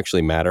review. They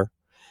actually matter.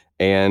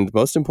 And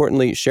most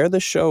importantly, share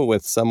this show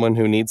with someone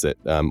who needs it.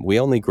 We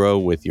only grow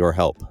with your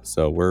help,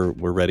 so we're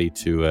ready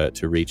to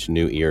reach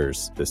new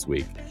ears this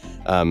week.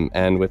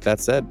 And with that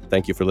said,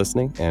 thank you for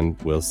listening,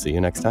 and we'll see you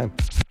next time.